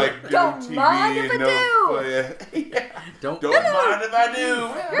too. Is like don't TV mind if I do. Don't mind if I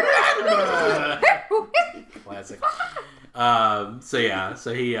do. Classic.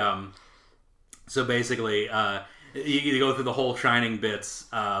 So basically, you go through the whole Shining bits,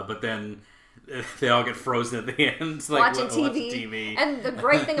 but then they all get frozen at the end. Watching TV. And the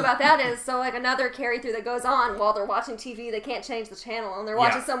great thing about that is, another carry through that goes on while they're watching TV, they can't change the channel, and they're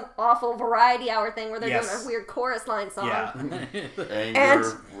watching some awful variety hour thing where they're doing a weird chorus line song. Yeah.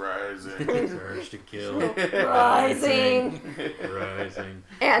 Anger rising. Urge to kill. Rising.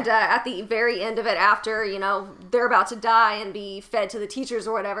 And at the very end of it, after, they're about to die and be fed to the teachers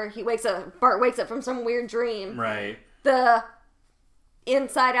or whatever, Bart wakes up from some weird dream. Right. The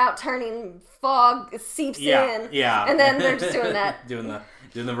inside out turning fog seeps in. Yeah. And then they're just doing that.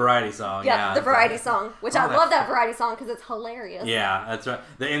 doing the variety song. Yeah, the variety song. Which I love that variety song because it's hilarious. Yeah, that's right.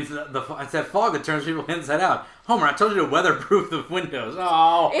 It's that fog that turns people inside out. Homer, I told you to weatherproof the windows.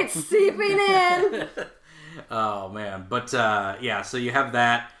 Oh. It's seeping in. Oh, man. But, so you have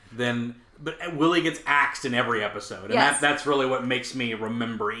that. But Willie gets axed in every episode. And that's really what makes me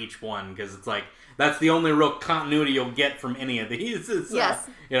remember each one. Because it's like, that's the only real continuity you'll get from any of these. It's like,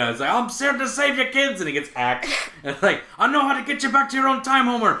 I'm here to save your kids, and he gets axed. And it's like, I know how to get you back to your own time,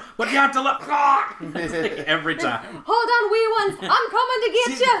 Homer, but you have to let... every time. Hold on, wee ones, I'm coming to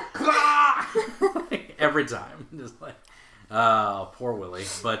get you. Every time. Just like, oh, poor Willie.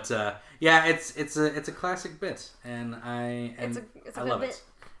 But, it's a classic bit, and I love it.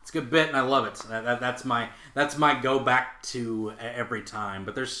 It's a good bit, and I love it. That's my go back to every time.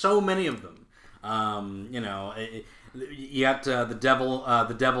 But there's so many of them. You got the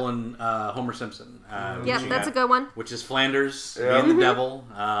devil and Homer Simpson. That's a good one. Which is Flanders being the devil.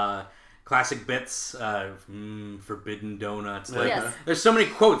 Classic bits, forbidden donuts. There's so many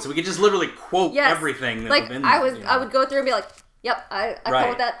quotes. We could just literally quote everything. I would go through and be like, yep, I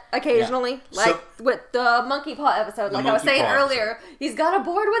quote that occasionally. With the Monkey Paw episode, I was saying earlier, he's got a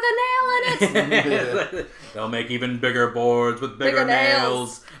board with a nail in it. They'll make even bigger boards with bigger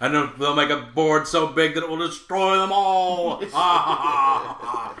nails. And they'll make a board so big that it will destroy them all. Let's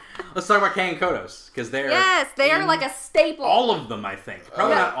talk about Kang Kodos, because they are like a staple. All of them, I think.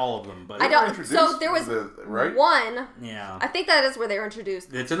 Probably not all of them, but I don't. So there was one. Yeah, I think that is where they were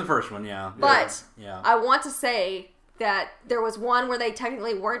introduced. It's in the first one, yeah. But I want to say that there was one where they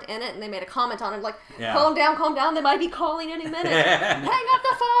technically weren't in it, and they made a comment on it, like, calm down, they might be calling any minute. Hang up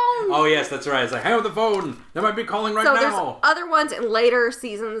the phone! Oh, yes, that's right. It's like, hang up the phone! They might be calling now. So there's other ones in later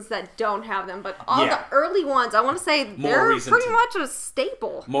seasons that don't have them, but all the early ones, I want to say, they're pretty much a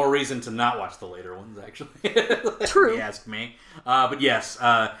staple. More reason to not watch the later ones, actually. True. If you ask me. But yes,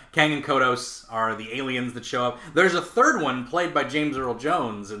 Kang and Kodos are the aliens that show up. There's a third one played by James Earl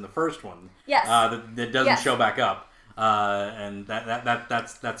Jones in the first one. Yes. That doesn't show back up. And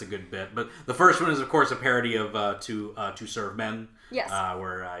that's a good bit. But the first one is, of course, a parody of To Serve Men. Yes.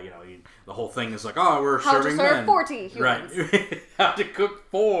 Where the whole thing is like, oh, we're serving men. How to serve 40 humans. Right. How to cook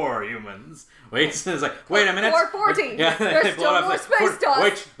 4 humans. Wait, it's like, wait a minute. 440. Yeah, there's still more space dust.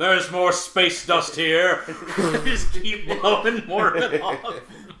 Wait, there's more space dust here. Just keep blowing more of it off.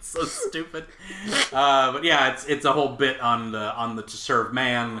 It's so stupid. But yeah, it's a whole bit on the To Serve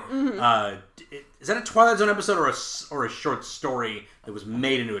Man. Mm-hmm. Is that a Twilight Zone episode or a short story that was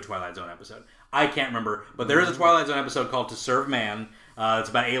made into a Twilight Zone episode? I can't remember, but there is a Twilight Zone episode called To Serve Man. It's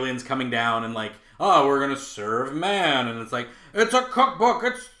about aliens coming down and like, oh, we're going to serve man. And it's like, it's a cookbook.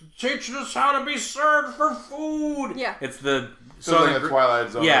 It's teaching us how to be served for food. Yeah. It's the Soylent like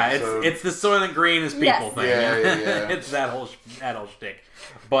Twilight Zone episode. it's the Soylent Green is people thing. Yeah. It's that whole shtick.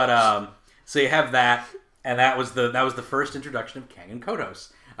 But so you have that, and that was the first introduction of Kang and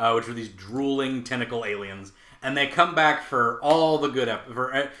Kodos, which were these drooling tentacle aliens. And they come back for all the good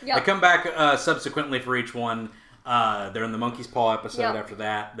They come back subsequently for each one. They're in the Monkey's Paw episode after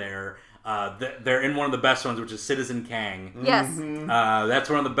that. They're in one of the best ones, which is Citizen Kang. Yes.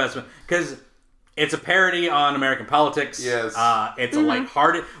 That's one of the best ones. Because it's a parody on American politics. Yes. It's a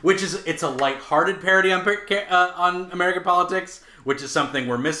lighthearted, it's a lighthearted parody on American politics, which is something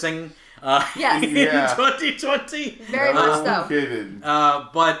we're missing. Yes. In 2020. Very much so. Kidding.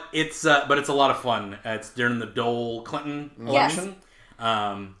 But it's a lot of fun. It's during the Dole Clinton election.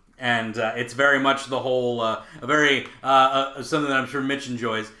 Yes. And it's very much the whole something that I'm sure Mitch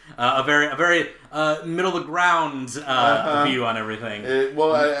enjoys. A very middle of the ground view on everything. I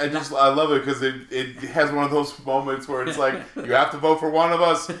love it because it has one of those moments where it's like, you have to vote for one of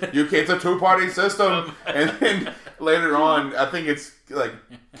us. It's a 2-party system, and then later on, I think it's like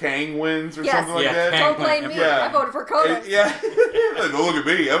Kang wins or something like that. Don't blame me. I voted for Kodos. Don't look at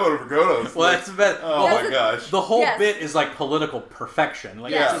me. I voted for Kodos. Well, that's the best. Oh my gosh. The whole bit is like political perfection.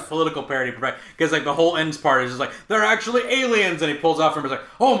 Like it's just political parody perfection. Because like the whole ends part is just like, they're actually aliens, and he pulls off from him and is like,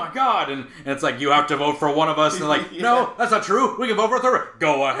 oh my god, and it's like, you have to vote for one of us, and they're like, no, that's not true. We can vote for a third.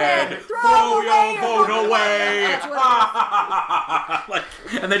 Go ahead, throw your vote away.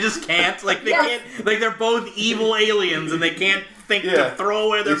 And they just can't. Like they can't. Like they're both evil aliens, and they can't think to throw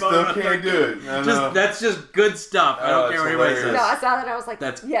away their vote. Still can't do it. That's just good stuff. I don't care what anybody says. No, I saw that. I was like,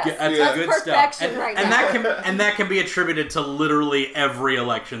 that's good perfection stuff. right now. And that can be attributed to literally every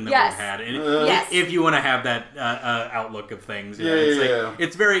election that we've had. And if you want to have that outlook of things,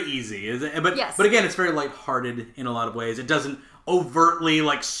 it's very easy. But again, it's very lighthearted in a lot of ways. It doesn't overtly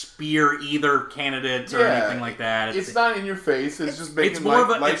like spear either candidate or anything like that. It's not in your face. It's just making it's more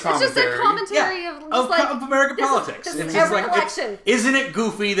light it's just a commentary of American politics. This it's is just every like, election. Isn't it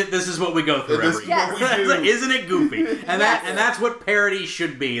goofy that this is what we go through every year? Like, isn't it goofy? And that's what parody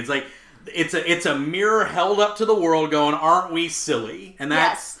should be. It's like it's a mirror held up to the world, going, "Aren't we silly?" And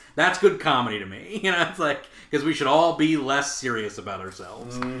that's good comedy to me. It's like, because we should all be less serious about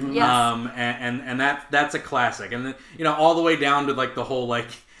ourselves. Mm-hmm. Yes. And that's a classic. And then, all the way down to like the whole like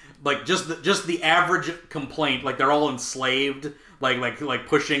just the average complaint, like they're all enslaved, like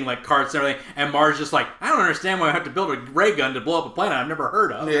pushing like carts and everything, and Marge just like, I don't understand why I have to build a ray gun to blow up a planet I've never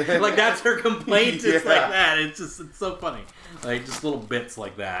heard of. Yeah. Like that's her complaint. It's like that. It's so funny. Like just little bits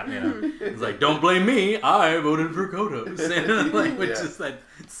like that. It's like, don't blame me. I voted for Kodos. Which is that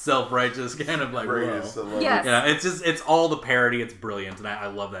self-righteous kind of like, whoa. Yes. It's all the parody. It's brilliant, and I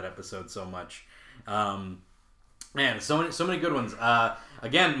love that episode so much. Man, so many good ones.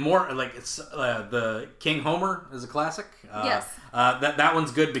 Again, more like it's the King Homer is a classic. Yes. That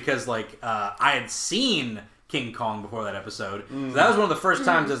one's good because like I had seen King Kong before that episode. So that was one of the first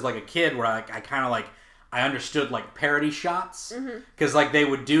times as like a kid where I kind of like I understood like parody shots because like they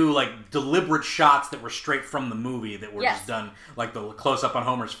would do like deliberate shots that were straight from the movie that were just done like the close up on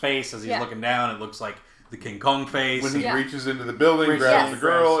Homer's face as he's looking down. It looks like the King Kong face. When he reaches into the building, grabs the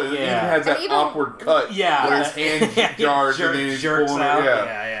girl, it even has that awkward cut. Yeah. Where his hand jars and then he's jerks pulling out.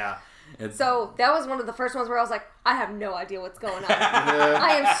 it. So that was one of the first ones where I was like, I have no idea what's going on.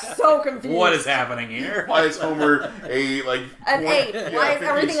 I am so confused. What is happening here? Why is Homer an 8? Why is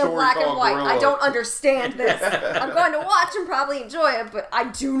everything in black and white? Gorilla? I don't understand this. I'm going to watch and probably enjoy it, but I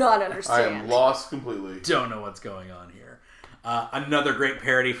do not understand. I am lost completely. Don't know what's going on here. Another great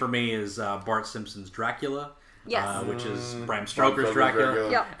parody for me is Bart Simpson's Dracula. Yes. Which is Bram Stoker's Dracula.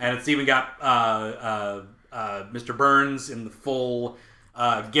 Yep. And it's even got Mr. Burns in the full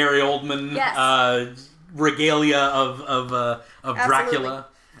Gary Oldman regalia of Dracula.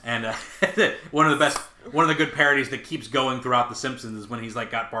 And one of the good parodies that keeps going throughout The Simpsons is when he's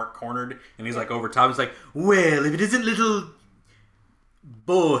like got Bart cornered and he's like over top. He's like, well, if it isn't little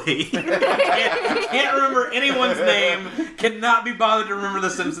boy. can't remember anyone's name. Cannot be bothered to remember the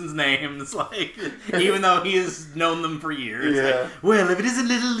Simpsons' names. Like, even though he has known them for years. Yeah. Like, well, if it isn't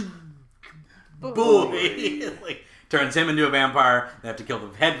little boy. Like, turns him into a vampire. They have to kill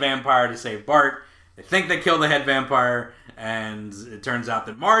the head vampire to save Bart. They think they kill the head vampire, and it turns out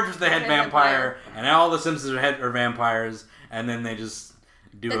that Marge was the head vampire, and all the Simpsons are vampires, and then they just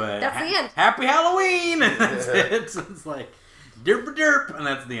do that's the end. Happy Halloween, and that's it. It's like derp, and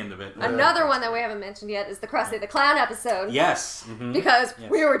that's the end of it. Another one that we haven't mentioned yet is the Krusty the Clown episode. Yes. Mm-hmm. Because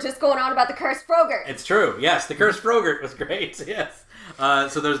we were just going on about the Cursed Frogurt. It's true. Yes, the Cursed Frogurt was great. Yes.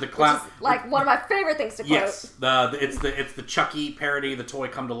 So there's the clown. Which is like one of my favorite things to quote. Yes. It's the Chucky parody, the toy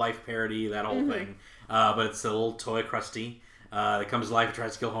come to life parody, that whole thing. But it's a little toy Krusty that comes to life and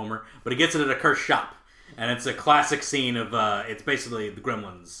tries to kill Homer. But he gets it at a cursed shop. And it's a classic scene of, it's basically the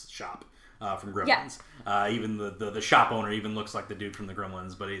Gremlins shop from Gremlins. Yeah. Even the shop owner even looks like the dude from the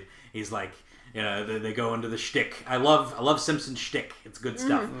Gremlins. But he's like, you know, they go into the shtick. I love Simpsons shtick. It's good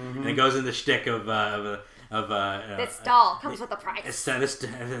stuff. Mm-hmm. And it goes into the shtick of this doll comes with a price.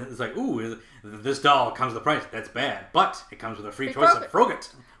 It's like, ooh, this doll comes with a price. That's bad. But it comes with a free choice of Frogurt.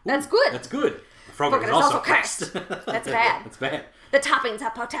 That's good. That's good. Frogurt is also cursed. That's bad. That's bad. The toppings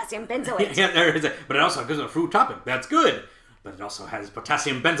have potassium benzoate. But it also gives a fruit topping. That's good. But it also has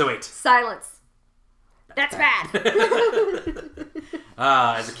potassium benzoate. Silence. That's bad.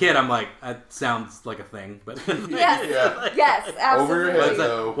 As a kid, I'm like, that sounds like a thing, but yes, absolutely.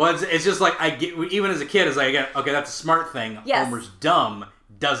 Over your it's just like I get. Even as a kid, it's like, okay, that's a smart thing. Yes. Homer's dumb,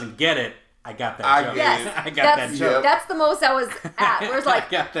 doesn't get it. I got that joke. Yes, I got that joke. That's the most I was at. Where it's like,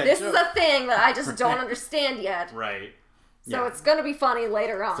 this joke is a thing that I just don't understand yet. Right. So it's gonna be funny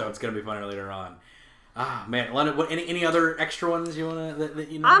later on. Ah, man. Any other extra ones you want to that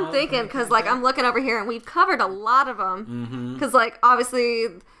you know? I'm thinking because like I'm looking over here and we've covered a lot of them. Because like obviously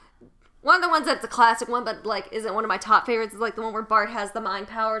one of the ones that's a classic one, but like isn't one of my top favorites is like the one where Bart has the mind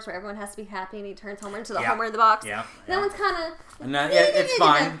powers, where everyone has to be happy and he turns Homer into the Homer in the box. Yeah. That one's kind of. It's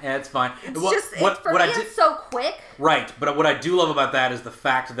fine. Yeah, it's fine. It's so quick. Right, but what I do love about that is the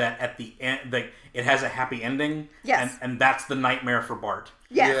fact that at the end, it has a happy ending. Yes. And that's the nightmare for Bart.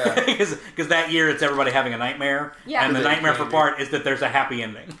 Yeah. Because that year it's everybody having a nightmare. Yeah. And the nightmare for Bart is that there's a happy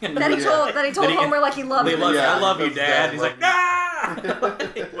ending. That he told Homer like he loved him. I love you, Dad. He's like, nah!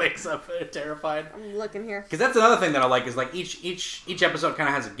 He wakes up terrified. I'm looking here. Because that's another thing that I like is like each episode kind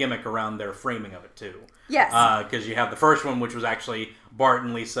of has a gimmick around their framing of it too. Yes. Because you have the first one, which was actually Bart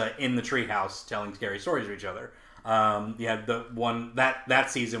and Lisa in the treehouse telling scary stories to each other. You had the one that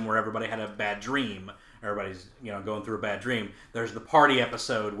season where everybody had a bad dream. Everybody's going through a bad dream. There's the party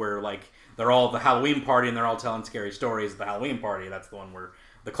episode where like they're all at the Halloween party and they're all telling scary stories at the Halloween party. That's the one where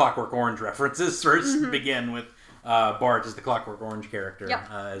the Clockwork Orange references first begin with Bart as the Clockwork Orange character. Yep.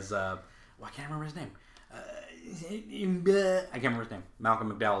 I can't remember his name. I can't remember his name.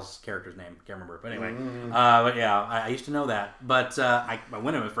 Malcolm McDowell's character's name. Can't remember. But anyway. But yeah, I used to know that. But I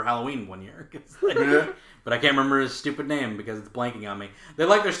went to it for Halloween one year. But I can't remember his stupid name because it's blanking on me. They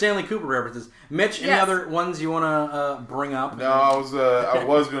like their Stanley Cooper references. Mitch, any other ones you want to bring up? No, I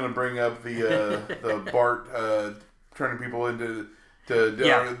was going to bring up the Bart turning people into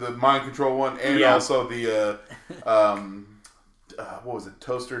the mind control one, and also the what was it,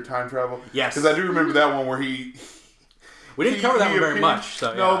 toaster time travel? Yes, because I do remember that one where he. We didn't cover that one very much.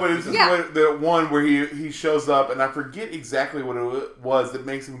 So, no, but it's just the one where he shows up, and I forget exactly what it was that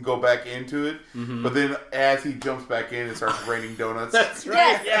makes him go back into it. Mm-hmm. But then as he jumps back in, it starts raining donuts. That's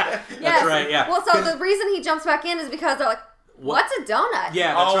right. Yes. That's right. Yeah. Well, so the reason he jumps back in is because they're like, what's a donut?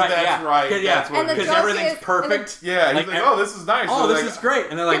 Yeah, that's right. That's right. Yeah, because everything's perfect. He's like, oh, this is nice. Oh, this is great.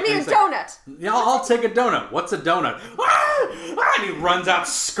 And they're like, give me a donut. Yeah, I'll take a donut. What's a donut? And he runs out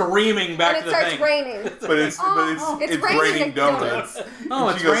screaming back to the thing. And it starts raining. But it's raining donuts. Oh,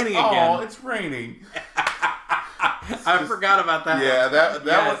 it's raining again. Oh, it's raining. I forgot about that. Yeah,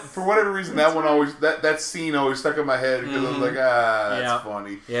 that one, for whatever reason, that one always that scene always stuck in my head because I was like, that's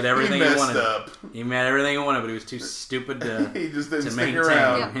funny. He had everything he wanted. Up. He had everything he wanted, but he was too stupid to. He just didn't stick maintain.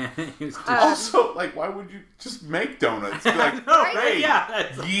 around. Yeah. Also, like, why would you just make donuts? Be like,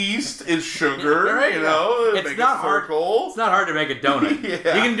 hey, yeast is sugar. Right, you know, it's not hard. It's not hard to make a donut. You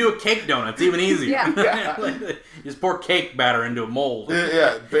can do a cake donut. It's even easier. You just pour cake batter into a mold.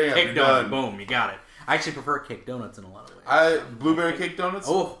 Bam, cake donut, boom, you got it. I actually prefer cake donuts in a lot of ways. Blueberry cake donuts.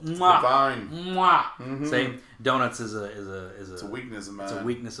 Oh, divine. Mm-hmm. Same. Donuts is a weakness of mine. It's a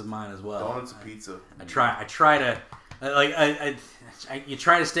weakness of mine as well. Donuts and pizza. I try to you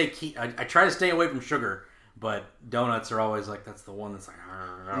try to stay I try to stay away from sugar, but donuts are always like that's the one that's like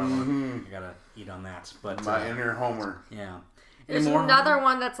you gotta eat on that. But my inner Homer. Yeah. There's another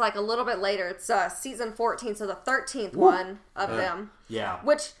one that's like a little bit later. It's season 14, so the 13th one of them. Yeah.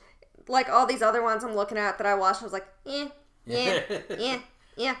 Which, like all these other ones I'm looking at that I watched, I was like, yeah. This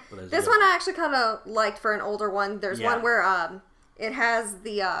one I actually kind of liked for an older one. There's one where it has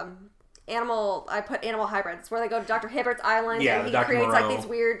the animal hybrids. It's where they go to Dr. Hibbert's island and he creates Moreau. Like these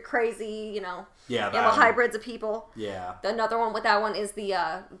weird, crazy, animal hybrids of people. Yeah. Another one with that one is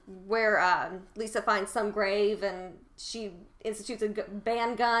the where Lisa finds some grave and she institutes a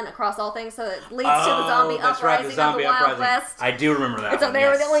ban gun across all things, so it leads to the zombie uprising of the Wild West. I do remember that. And so they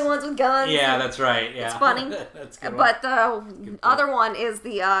were the only ones with guns. Yeah, that's right. Yeah, it's funny. That's good. But the other one is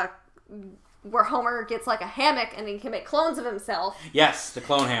the where Homer gets like a hammock and he can make clones of himself. Yes, the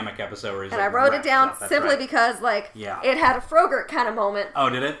clone hammock episode. Where he's I wrote it down simply because it had a Frogurt kind of moment. Oh,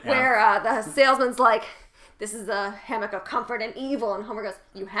 did it? Yeah. Where the salesman's like, this is a hammock of comfort and evil. And Homer goes,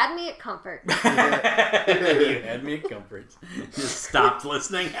 you had me at comfort. You had me at comfort. Just stopped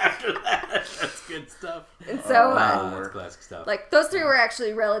listening after that. That's good stuff. And so, that's classic stuff. Like, those three were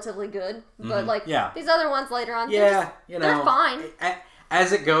actually relatively good. But, these other ones later on, they're fine.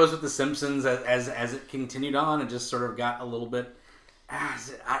 As it goes with The Simpsons, as it continued on, it just sort of got a little bit,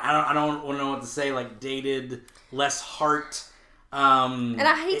 I don't want to know what to say, like dated, less heart. And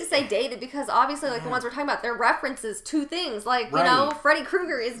I hate to say dated because obviously, like the ones we're talking about, they're references to things like Freddy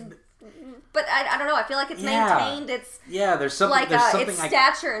Krueger is, but I don't know. I feel like it's maintained. It's there's something like its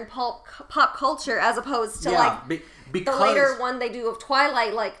stature in pop culture as opposed to because the later one they do of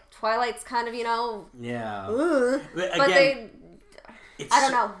Twilight. Like Twilight's kind of I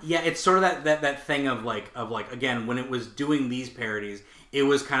don't know. Yeah, it's sort of that thing of like again when it was doing these parodies. It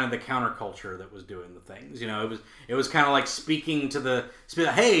was kind of the counterculture that was doing the things. It was kind of like speaking to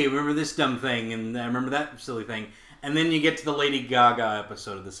hey, remember this dumb thing, and I remember that silly thing. And then you get to the Lady Gaga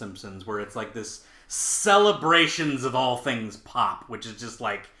episode of The Simpsons, where it's like this celebrations of all things pop, which is just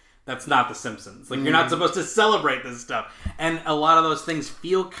like, that's not The Simpsons. Like, you're not supposed to celebrate this stuff. And a lot of those things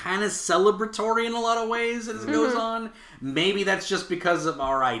feel kind of celebratory in a lot of ways as it goes on. Maybe that's just because of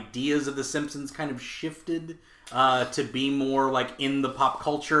our ideas of The Simpsons kind of shifted to be more like in the pop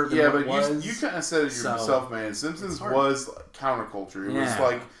culture than it was. You kind of said it yourself, man. Simpsons was counterculture. It was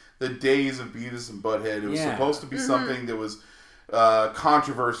like the days of Beavis and Butthead. It was supposed to be something that was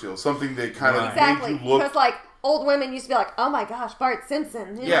controversial, something that kind of made you look... Because like old women used to be like, "Oh my gosh, Bart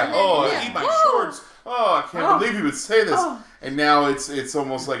Simpson." Eat my shorts. Oh, I can't believe he would say this. And now it's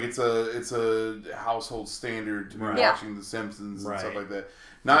almost like it's a household standard to be watching The Simpsons and stuff like that.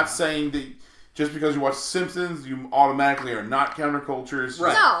 Not saying that just because you watch The Simpsons, you automatically are not countercultures.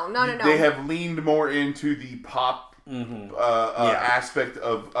 Right. No. They have leaned more into the pop aspect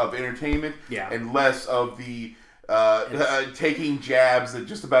of entertainment and less of the taking jabs at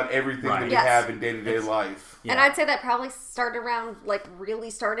just about everything that we have in day-to-day life. Yeah. And I'd say that probably started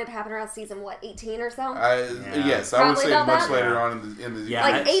happening around season 18 or so. Yes, I would say much later on in the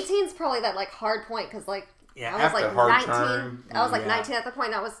like 18 is probably that like hard point because like I was like 19. I was like 19 at the point.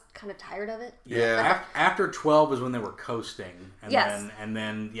 And I was kind of tired of it. Yeah. After 12 was when they were coasting, and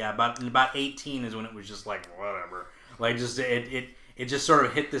then about 18 is when it was just like whatever. Like just it just sort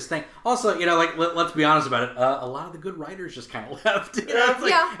of hit this thing. Also, like let's be honest about it. A lot of the good writers just kind of left.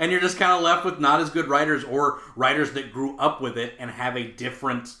 And you're just kind of left with not as good writers or writers that grew up with it and have a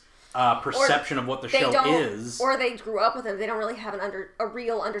different perception of what the show is. Or they grew up with it. They don't really have a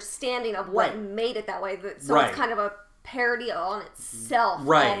real understanding of what made it that way. So it's kind of a parody on itself,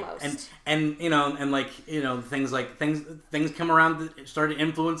 almost. And things come around that started to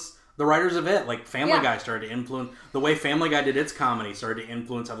influence the writers of it. Like Family Guy started to influence the way Family Guy did its comedy, started to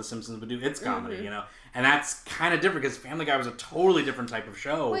influence how The Simpsons would do its comedy. And that's kind of different because Family Guy was a totally different type of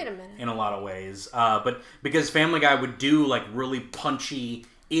show. Wait a minute. In a lot of ways, but because Family Guy would do like really punchy,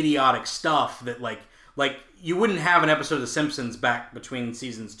 idiotic stuff that like you wouldn't have an episode of The Simpsons back between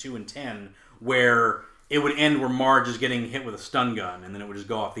seasons 2 and 10 where it would end where Marge is getting hit with a stun gun, and then it would just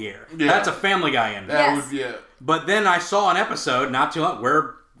go off the air. Yeah. That's a Family Guy ending. But then I saw an episode not too long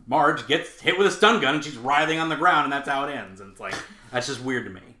where Marge gets hit with a stun gun and she's writhing on the ground, and that's how it ends. And it's like, that's just weird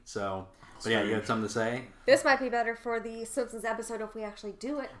to me. So, but yeah, you had something to say? This might be better for the Simpsons episode if we actually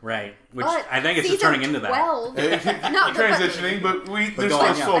do it. Right. Which I think it's just turning into that. Transitioning, but there's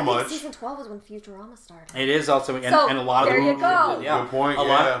so much. Season 12 is when Futurama started. It is also, and a lot of there you go. Yeah, good point. A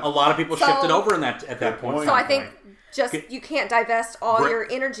lot of people shifted over at that point. So I think you can't divest all your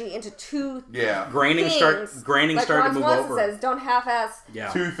energy into two graining started to move Ron over. Says, don't half-ass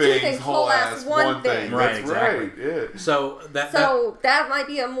two things, whole ass one thing. Right, exactly. Right. Yeah. So that might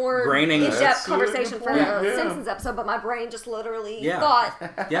be a more in-depth conversation for the Simpsons episode, but my brain just literally thought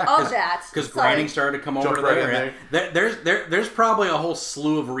of that. Because graining started to come over to there's probably a whole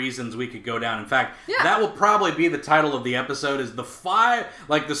slew of reasons we could go down. In fact, that will probably be the title of the episode, is the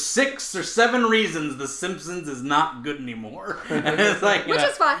 6 or 7 reasons the Simpsons is not good anymore. And it's like, which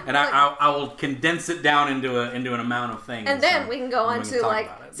is fine. And I will condense it down into an amount of things. And then we can go on to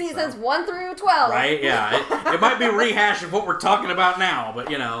seasons 1 through 12. Right? Yeah. It might be a rehash of what we're talking about now,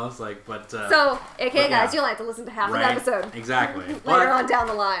 but it's like, so, guys, you'll have to listen to half an episode. Exactly. Later on down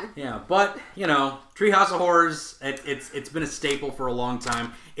the line. Yeah, but Treehouse of Horrors, it's been a staple for a long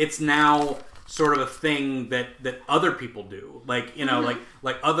time. It's now sort of a thing that other people do, like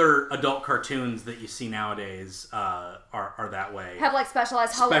like other adult cartoons that you see nowadays are that way. Have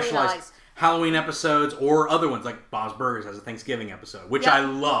specialized Halloween episodes, or other ones like Bob's Burgers has a Thanksgiving episode, which I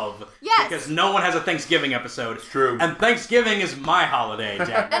love because no one has a Thanksgiving episode. It's true. And Thanksgiving is my holiday,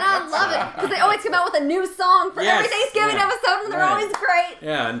 Jack. And I love it because they always come out with a new song for every Thanksgiving episode, and they're always great.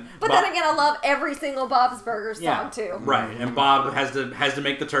 Yeah, but then again, I love every single Bob's Burgers song too. Right, and Bob has to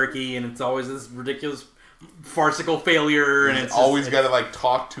make the turkey, and it's always this ridiculous farcical failure, and it's always got to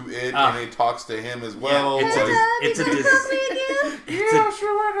talk to it, and it talks to him as well. Yeah, it's a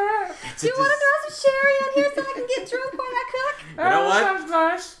do you want to throw some sherry on here so I can get drunk while I cook? You know what? Sounds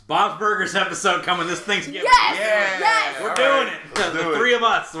nice. Bob's Burgers episode coming this Thanksgiving. Yes! We're doing it. The 3 of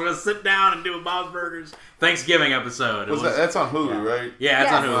us. We're going to sit down and do a Bob's Burgers Thanksgiving episode. That's on Hulu, right? Yeah,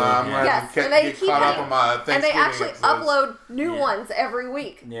 it's on Hulu. I'm going to get caught up on my Thanksgiving and they actually episodes. Upload new ones every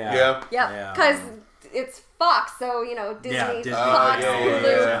week. Yeah. Yep. Because it's Fox, so, Disney, Fox, Hulu.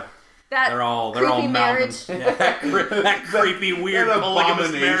 Yeah. They're all marriage. That creepy, weird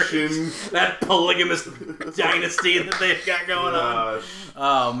polygamous marriage. That polygamous dynasty that they've got going on.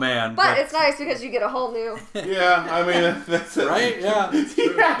 Oh, man. But it's nice because you get a whole new... Yeah, I mean, that's it. Right? Yeah.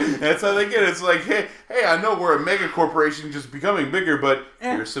 That's how they get it. It's like, hey, I know we're a mega corporation just becoming bigger, but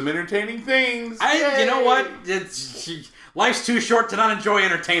here's some entertaining things. You know what? Life's too short to not enjoy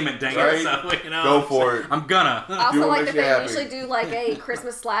entertainment, dang it. So, go for it. I'm gonna. I also like that they usually do a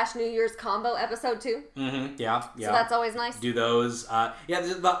Christmas/New Year's combo episode too. Mm-hmm. Yeah. So that's always nice. Do those.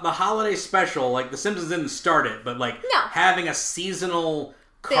 The holiday special, The Simpsons didn't start it, but having a seasonal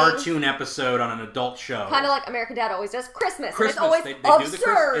cartoon episode on an adult show. Kind of like American Dad always does Christmas. And it's always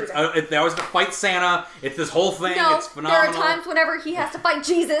absurd. They always have to fight Santa. It's this whole thing. No, it's phenomenal. There are times whenever he has to fight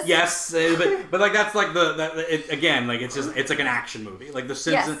Jesus. Yes, but that's it's like an action movie. Like the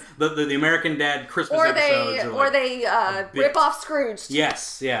Simpsons, the American Dad Christmas episodes. Or they rip off Scrooge.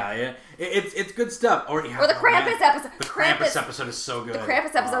 Yes, yeah. It's good stuff. Or the Krampus episode. The Krampus episode is so good. The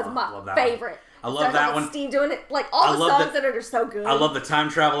Krampus episode is my favorite. I love that one. Steve doing it, all the songs that are so good. I love the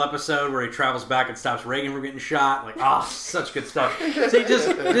time travel episode where he travels back and stops Reagan from getting shot. Such good stuff. See,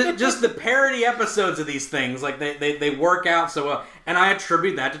 just the parody episodes of these things, they work out so well. And I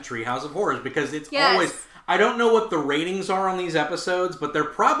attribute that to Treehouse of Horrors because it's always. I don't know what the ratings are on these episodes, but they're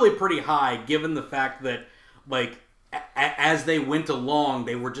probably pretty high given the fact that as they went along,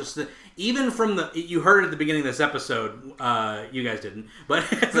 they were just. Even from you heard at the beginning of this episode, you guys didn't, but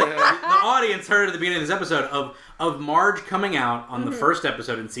the audience heard at the beginning of this episode of Marge coming out on the first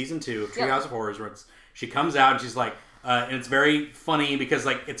episode in season 2 of Treehouse of Horrors, where she comes out and she's and it's very funny because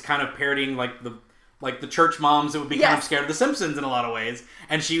it's kind of parodying the church moms that would be kind of scared of The Simpsons in a lot of ways,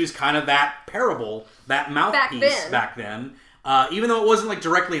 and she was kind of that parable, that mouthpiece back then. Even though it wasn't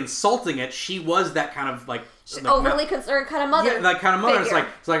directly insulting it, she was that kind of overly concerned kind of mother. Yeah, that kind of mother. Figure.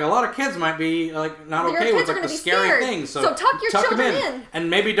 It's like a lot of kids might be not okay with the scary things. So tuck your children in. And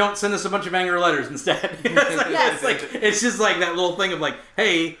maybe don't send us a bunch of angry letters instead. It's just that little thing of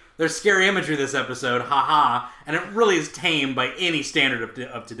hey, there's scary imagery this episode, haha, and it really is tame by any standard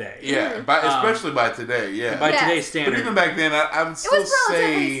of today. Yeah, especially by today, yeah. By today's standard. But even back then, I would still say... It was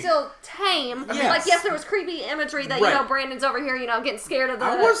relatively still tame. Yes. Like, yes, there was creepy imagery that, Brandon's over here, getting scared of the...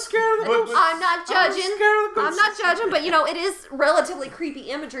 I was scared of the... I'm not judging. I'm not judging, but, it is relatively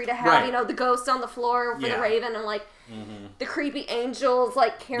creepy imagery to have, the ghost on the floor for the Raven and, like, the creepy angels,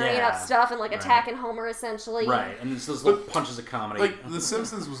 like, carrying up stuff and, like, attacking Homer, essentially. Right, and it's those little punches of comedy. Like, The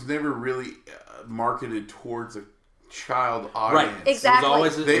Simpsons was never really marketed towards a child audience. Right,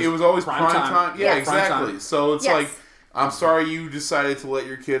 exactly. It was always prime time. Yeah, exactly. Time. So it's like, I'm sorry you decided to let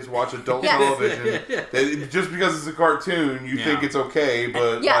your kids watch adult television. Just because it's a cartoon, you think it's okay,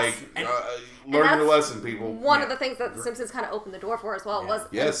 but, learn your lesson, people. One of the things that The Simpsons kind of opened the door for as well was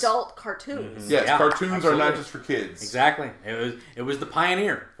adult cartoons. Yes, cartoons are not just for kids. Exactly. It was the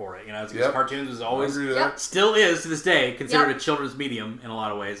pioneer for it. Because cartoons was always, still is to this day, considered a children's medium in a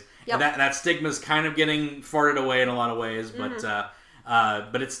lot of ways. And that stigma is kind of getting farted away in a lot of ways, but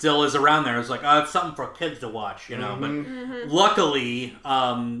it still is around there. It's like, it's something for kids to watch, But luckily,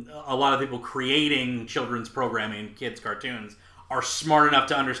 a lot of people creating children's programming, kids' cartoons, are smart enough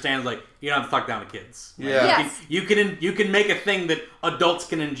to understand, like, you don't have to talk down to kids. You can make a thing that adults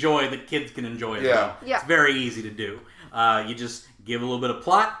can enjoy that kids can enjoy as well. It's very easy to do. You just give a little bit of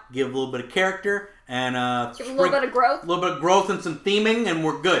plot, give a little bit of character, and give a little bit of growth. A little bit of growth and some theming, and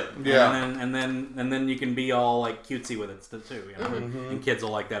we're good. Yeah. And then you can be all like cutesy with it too, And kids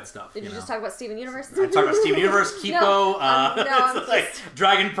will like that stuff. Did you just talk about Steven Universe? I talked about Steven Universe, Kipo, I'm like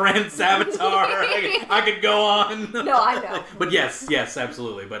Dragon Prince, Avatar. I could go on. No, I know. But yes,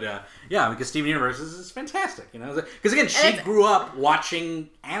 absolutely. But because Steven Universe is fantastic, Because again, she grew up watching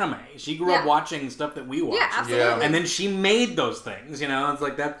anime. She grew up watching stuff that we watched. Yeah, absolutely. And then she made those things, It's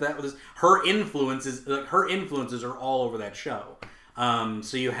like that was her influences. Like her influences are all over that show.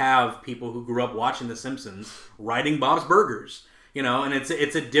 So you have people who grew up watching The Simpsons writing Bob's Burgers, and it's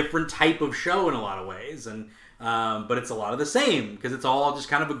a different type of show in a lot of ways, and but it's a lot of the same because it's all just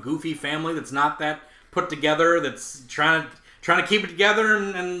kind of a goofy family that's not that put together, that's trying to keep it together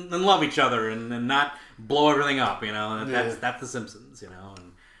and love each other and not blow everything up, And that's The Simpsons, and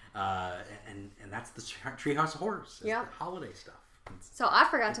that's the Treehouse of Horrors, the holiday stuff. So I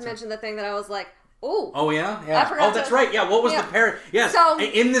forgot to mention the thing that I was like, ooh. Oh yeah. That's right. Yeah. What was the parody? Yes. So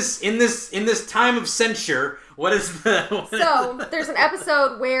in this time of censure, what is the? So there's an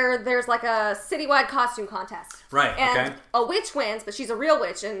episode where there's like a citywide costume contest. Right. And a witch wins, but she's a real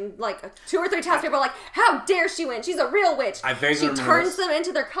witch, and like 2 or 3 times people are like, "How dare she win? She's a real witch." She turns them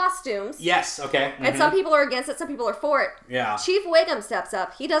into their costumes. Yes. Okay. And some people are against it, some people are for it. Yeah. Chief Wiggum steps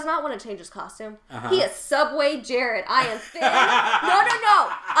up. He does not want to change his costume. He is Subway Jared. I am thin. No.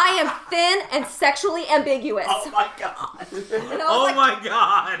 I am thin and sexually ambiguous. Oh my god. Oh my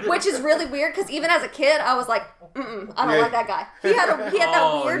god. Which is really weird because even as a kid, I was like, I don't like that guy. He had that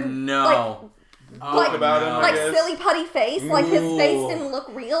weird, silly putty face. Like his face didn't look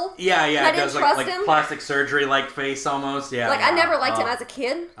real. Yeah. I didn't trust him. Plastic surgery like face almost. Yeah. I never liked him as a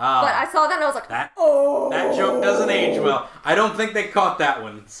kid, but I saw that and I was like, that joke doesn't age well. I don't think they caught that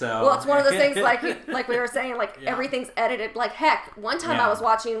one. So well, it's one of those things like we were saying, everything's edited. Like heck, one time I was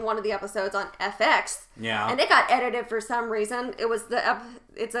watching one of the episodes on FX. Yeah. And it got edited for some reason. It was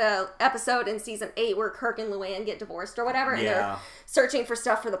it's a episode in season 8 where Kirk and Luann get divorced or whatever, and they're searching for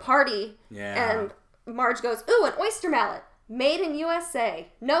stuff for the party. Yeah. And Marge goes, "Ooh, an oyster mallet, made in USA.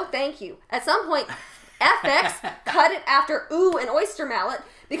 No, thank you." At some point, FX cut it after "ooh, an oyster mallet"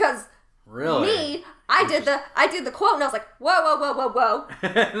 because I did the quote and I was like, whoa,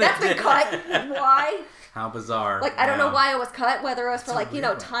 that's been cut. Why? How bizarre. I don't know why it was cut, whether it was for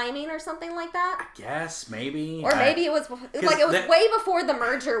timing or something like that. I guess, maybe. Or maybe it was way before the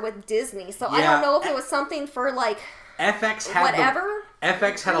merger with Disney, so I don't know if it was something for FX had whatever.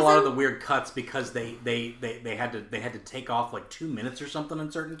 FX had a lot of the weird cuts because they had to take off 2 minutes or something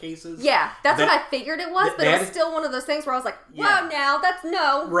in certain cases. Yeah, that's what I figured it was, but it was still one of those things where I was like, "Wow, now that's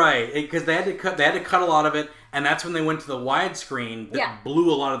no." Right, because they had to cut a lot of it, and that's when they went to the widescreen that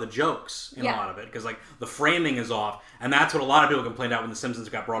blew a lot of the jokes in a lot of it because the framing is off, and that's what a lot of people complained out when The Simpsons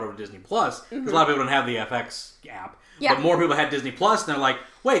got brought over to Disney Plus because a lot of people don't have the FX app. Yeah. But more people had Disney Plus, and they're like,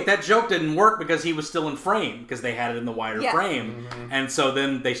 wait, that joke didn't work because he was still in frame, because they had it in the wider frame. Mm-hmm. And so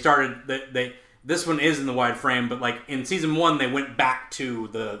then they started, this one is in the wide frame, but in season 1, they went back to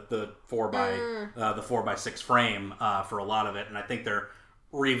the 4x6 frame for a lot of it, and I think they're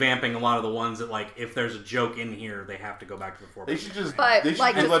revamping a lot of the ones that if there's a joke in here, they have to go back to the 4x6. They should just let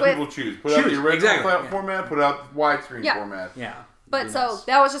people choose. Put out the original format, put out the widescreen format. Yeah. But so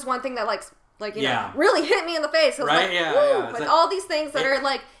that was just one thing that really hit me in the face. I was with all these things that are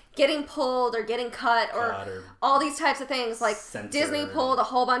getting pulled or getting cut or all these types of things. Like Disney pulled a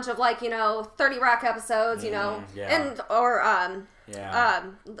whole bunch of 30 Rock episodes, and or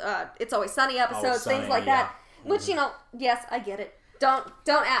It's Always Sunny episodes, things like that. Which yes, I get it. Don't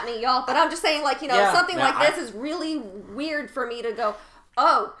at me, y'all. But I'm just saying, something like this is really weird for me to go,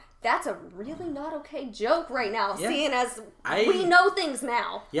 oh, that's a really not okay joke right now, seeing as we know things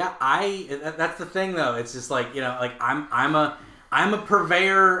now. Yeah, that's the thing though. It's just I'm a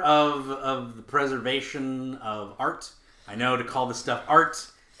purveyor of the preservation of art. I know to call this stuff art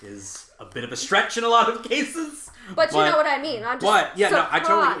is a bit of a stretch in a lot of cases. But you know what I mean. I'm just surprised. I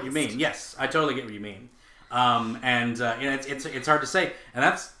totally get what you mean. Yes, I totally get what you mean. It's hard to say, and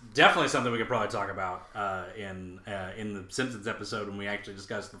that's definitely something we could probably talk about in the Simpsons episode when we actually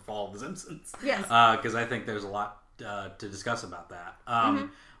discuss the fall of the Simpsons. Yes, because I think there's a lot to discuss about that.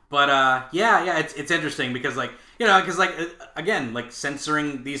 But it's interesting because again,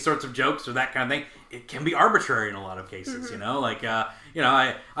 censoring these sorts of jokes or that kind of thing, it can be arbitrary in a lot of cases. I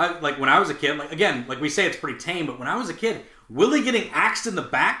when I was a kid, we say it's pretty tame, but when I was a kid, Willie getting axed in the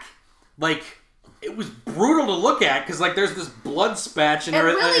back, it was brutal to look at because there's this blood spatch and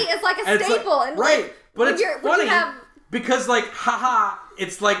everything. It really is like a staple, and right? But it's funny because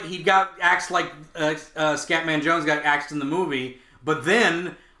it's he got axed Scatman Jones got axed in the movie, but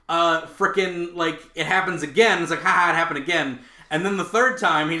then it happens again. It's haha, it happened again, and then the third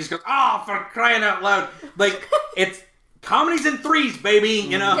time he just goes, oh, for crying out loud! It's comedies in threes, baby,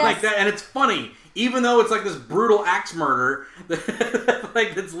 yes. like that, and it's funny, even though it's this brutal axe murder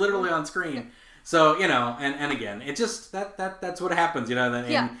that's literally on screen. So, and again, it just, that's what happens,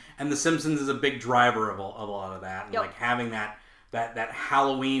 and The Simpsons is a big driver of a lot of that. And having that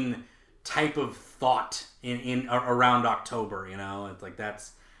Halloween type of thought in around October, it's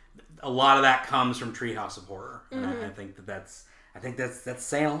that's, a lot of that comes from Treehouse of Horror. And I think that's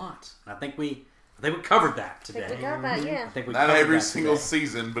saying a lot. I think we covered that today. I think we got that, yeah. Not every single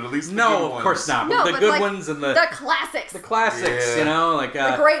season, but at least the good ones. Of course not. But the good ones and the classics. The classics,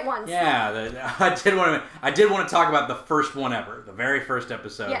 the great ones. Yeah, I did want to talk about the first one ever, the very first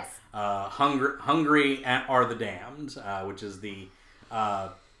episode. Yes. Hungry Are the Damned, which is the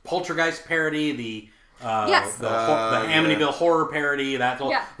Poltergeist parody, the Amityville horror parody, the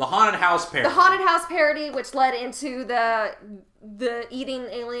haunted house parody. The haunted house parody, which led into the eating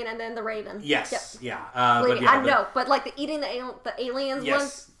alien and then the Raven. Yes, yep. Yeah. But the eating the aliens yes. one.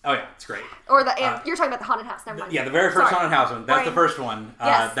 Oh yeah, it's great. Or you're talking about the haunted house. Never mind. Yeah, the very first haunted house one. That's the first one.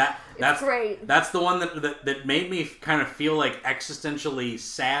 Yes, that's great. That's the one that made me kind of feel existentially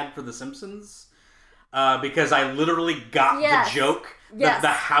sad for The Simpsons, because I literally got the joke that the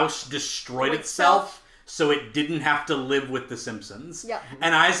house destroyed itself. So it didn't have to live with The Simpsons. Yep.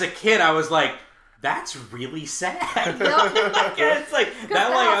 And as a kid, I was like, that's really sad. Yep. It's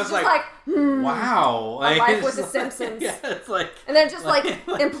that I was wow. A life with The Simpsons. Yeah, it's and then just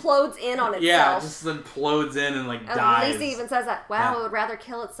implodes in on itself. Yeah, just implodes in and dies. Lisa even says that, wow, it would rather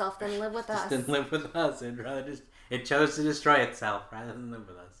kill itself than live with us. Than live with us. It chose to destroy itself rather than live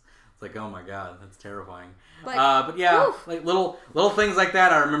with us. It's oh my god, that's terrifying. But yeah, oof. Little things like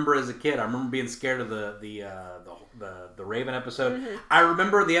that I remember as a kid. I remember being scared of the Raven episode. Mm-hmm. I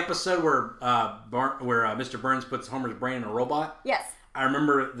remember the episode where Mr. Burns puts Homer's brain in a robot. Yes. I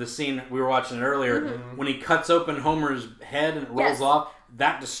remember the scene, we were watching it earlier, when he cuts open Homer's head and it rolls off.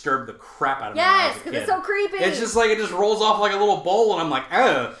 That disturbed the crap out of me. Yes, because it's so creepy. It's just it just rolls off like a little bowl, and I'm like,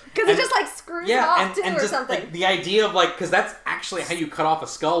 ugh. Because it just screws it off too, or something. The idea of because that's actually how you cut off a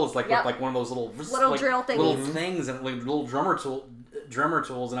skull is with one of those little drill thingies, little things, and little drummer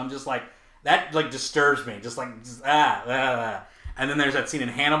tools, and I'm just that disturbs me, And then there's that scene in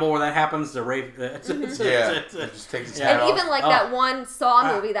Hannibal where that happens. The rape. It just takes its head off. And even that one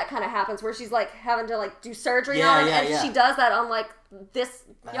Saw movie that kind of happens where she's having to do surgery on it, and she does that on this.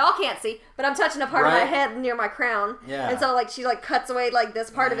 Y'all can't see, but I'm touching a part of my head near my crown. Yeah. And so she cuts away this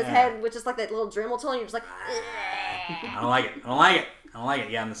part of his head, which is that little Dremel tool, and you're just I don't like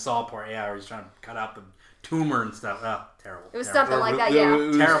it. Yeah, and the Saw part. Yeah, where he's trying to cut out the tumor and stuff. Oh, terrible. It was something like that,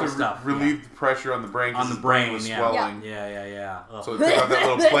 yeah. Terrible stuff. Relieve the pressure on the brain. On the brain was swelling. Yeah. Ugh. So it took out that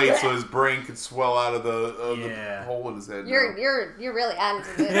little plate so his brain could swell out of the hole in his head. You're really adding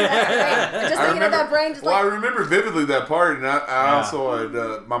to this. That's great. Just thinking of that brain. I remember vividly that part, and I also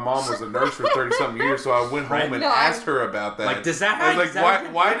had my mom was a nurse for 30-something years, so I went home and asked her about that. Does that? I was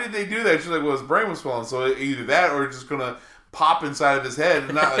why did they do that? She's like, well, his brain was swelling, so either that or just gonna pop inside of his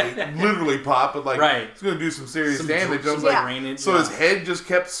head, not literally pop, but it's going to do some serious damage. I was so his head just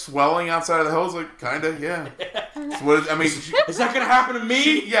kept swelling outside of the hose, kinda, yeah. I mean, is that going to happen to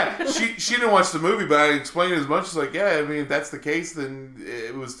me? She didn't watch the movie, but I explained it as much as like, I mean, if that's the case, then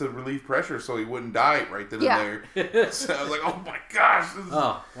it was to relieve pressure so he wouldn't die right then and there. So I was like, oh my gosh.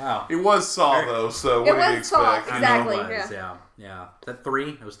 Oh, wow. It was Saw, though, so what do you expect? Saw, exactly. Yeah. Is that 3?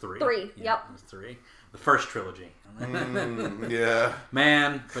 It was 3. 3, Yeah, yep. It was 3. The first trilogy. Yeah.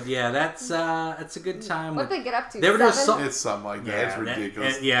 Man, but yeah, that's a good time. What did they get up to? They were doing it's something like that. It's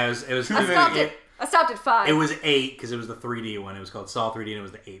ridiculous. It was. I stopped at 5. It was 8 because it was the 3D one. It was called Saw 3D, and it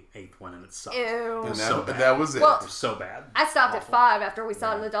was the eighth one, and it sucked. Ew. And so bad. that was it. Well, it was so bad. I stopped at 5 after we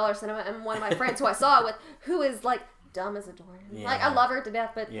saw it in the Dollar Cinema, and one of my friends who I saw it with, who is like dumb as a door. Yeah. Like, I love her to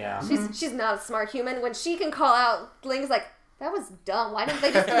death, but she's not a smart human. When she can call out things like, that was dumb. Why didn't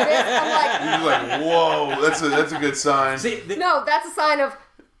they just do this? I'm like, you're like, whoa, that's a good sign. See, no, that's a sign of,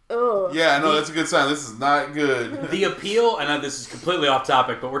 ugh. Yeah, no, that's a good sign. This is not good. The appeal, and this is completely off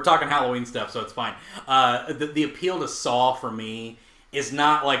topic, but we're talking Halloween stuff, so it's fine. The appeal to Saw for me is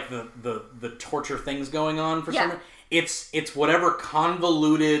not like the torture things going on for some reason. It's whatever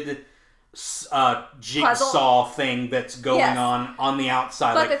convoluted jigsaw thing that's going on the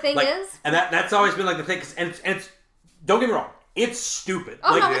outside. But the thing is, and that's always been like the thing, and it's don't get me wrong. It's stupid.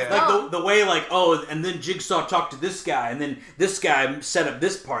 The way and then Jigsaw talked to this guy, and then this guy set up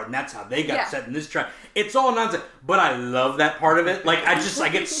this part, and that's how they got set in this track. It's all nonsense, but I love that part of it. Like I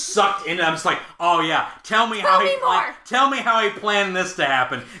get sucked into. I'm just like, oh yeah, tell me how he planned this to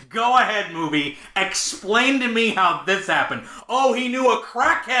happen. Go ahead, movie. Explain to me how this happened. Oh, he knew a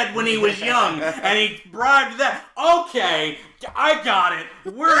crackhead when he was young, and he bribed that. Okay. I got it.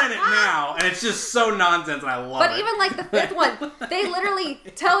 We're in it now. And it's just so nonsense, and I love it. But even, like, the 5th one, they literally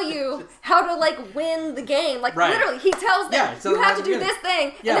tell you how to, like, win the game. Like, literally, he tells them, you have to do this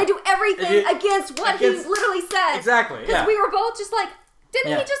thing, and they do everything against what he literally said. Exactly, Because we were both just like,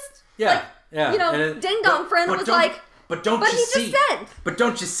 didn't he just, Ding Dong Friend was like, but don't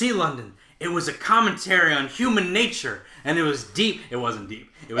you see, London? It was a commentary on human nature, and it was deep. It wasn't deep.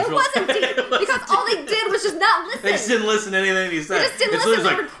 It wasn't deep, because all they did was just not listen. They just didn't listen to anything he said. They just didn't listen. It's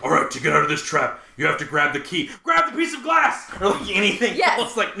like, all right, to get out of this trap, you have to grab the key. Grab the piece of glass! Or like anything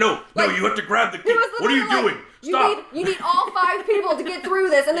else. Like, no, you have to grab the key. What are you doing? Stop. You need all 5 people to get through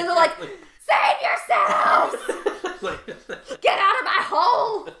this. And then they're like, save yourselves! Get out of my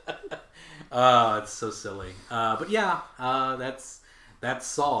hole! Oh, it's so silly. But yeah, that's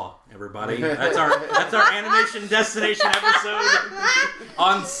Saw, everybody. That's our animation destination episode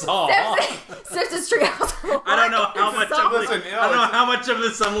on Saw. Simpsons Treehouse. I don't know how much of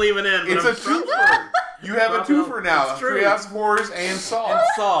this I'm leaving in. It's a twofer. You have a twofer now. Treehouse of Horrors and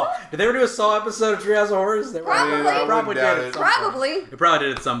Saw. Did they ever do a Saw episode of Treehouse of Horrors? Probably did. Probably. They probably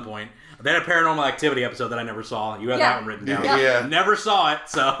did at some point. They had a Paranormal Activity episode that I never saw. You had that one written down. Yeah. Never saw it,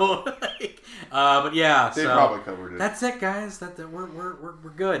 so. But yeah, they probably covered it. That's it, guys. We're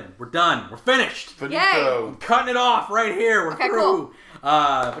good. We're done. We're finished. Finito. I'm cutting it off right here. We're through. Cool.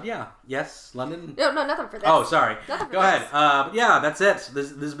 But yeah, yes, London. No, nothing for this. Oh, sorry. Go ahead. But yeah, that's it.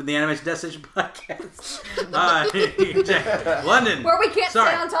 This has been the Animation Destination Podcast. London, where we can't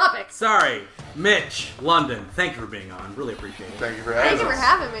stay on topic. Sorry. Mitch, London, thank you for being on. Really appreciate it. Thank you for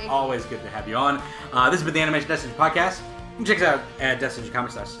having me. Always good to have you on. This has been the Animation Destination Podcast. You can check us out at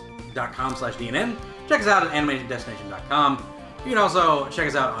destinationcomics.com/DNN. Check us out at animationdestination.com. You can also check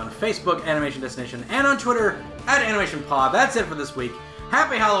us out on Facebook, Animation Destination, and on Twitter at AnimationPod. That's it for this week.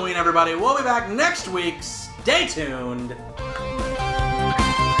 Happy Halloween, everybody. We'll be back next week. Stay tuned.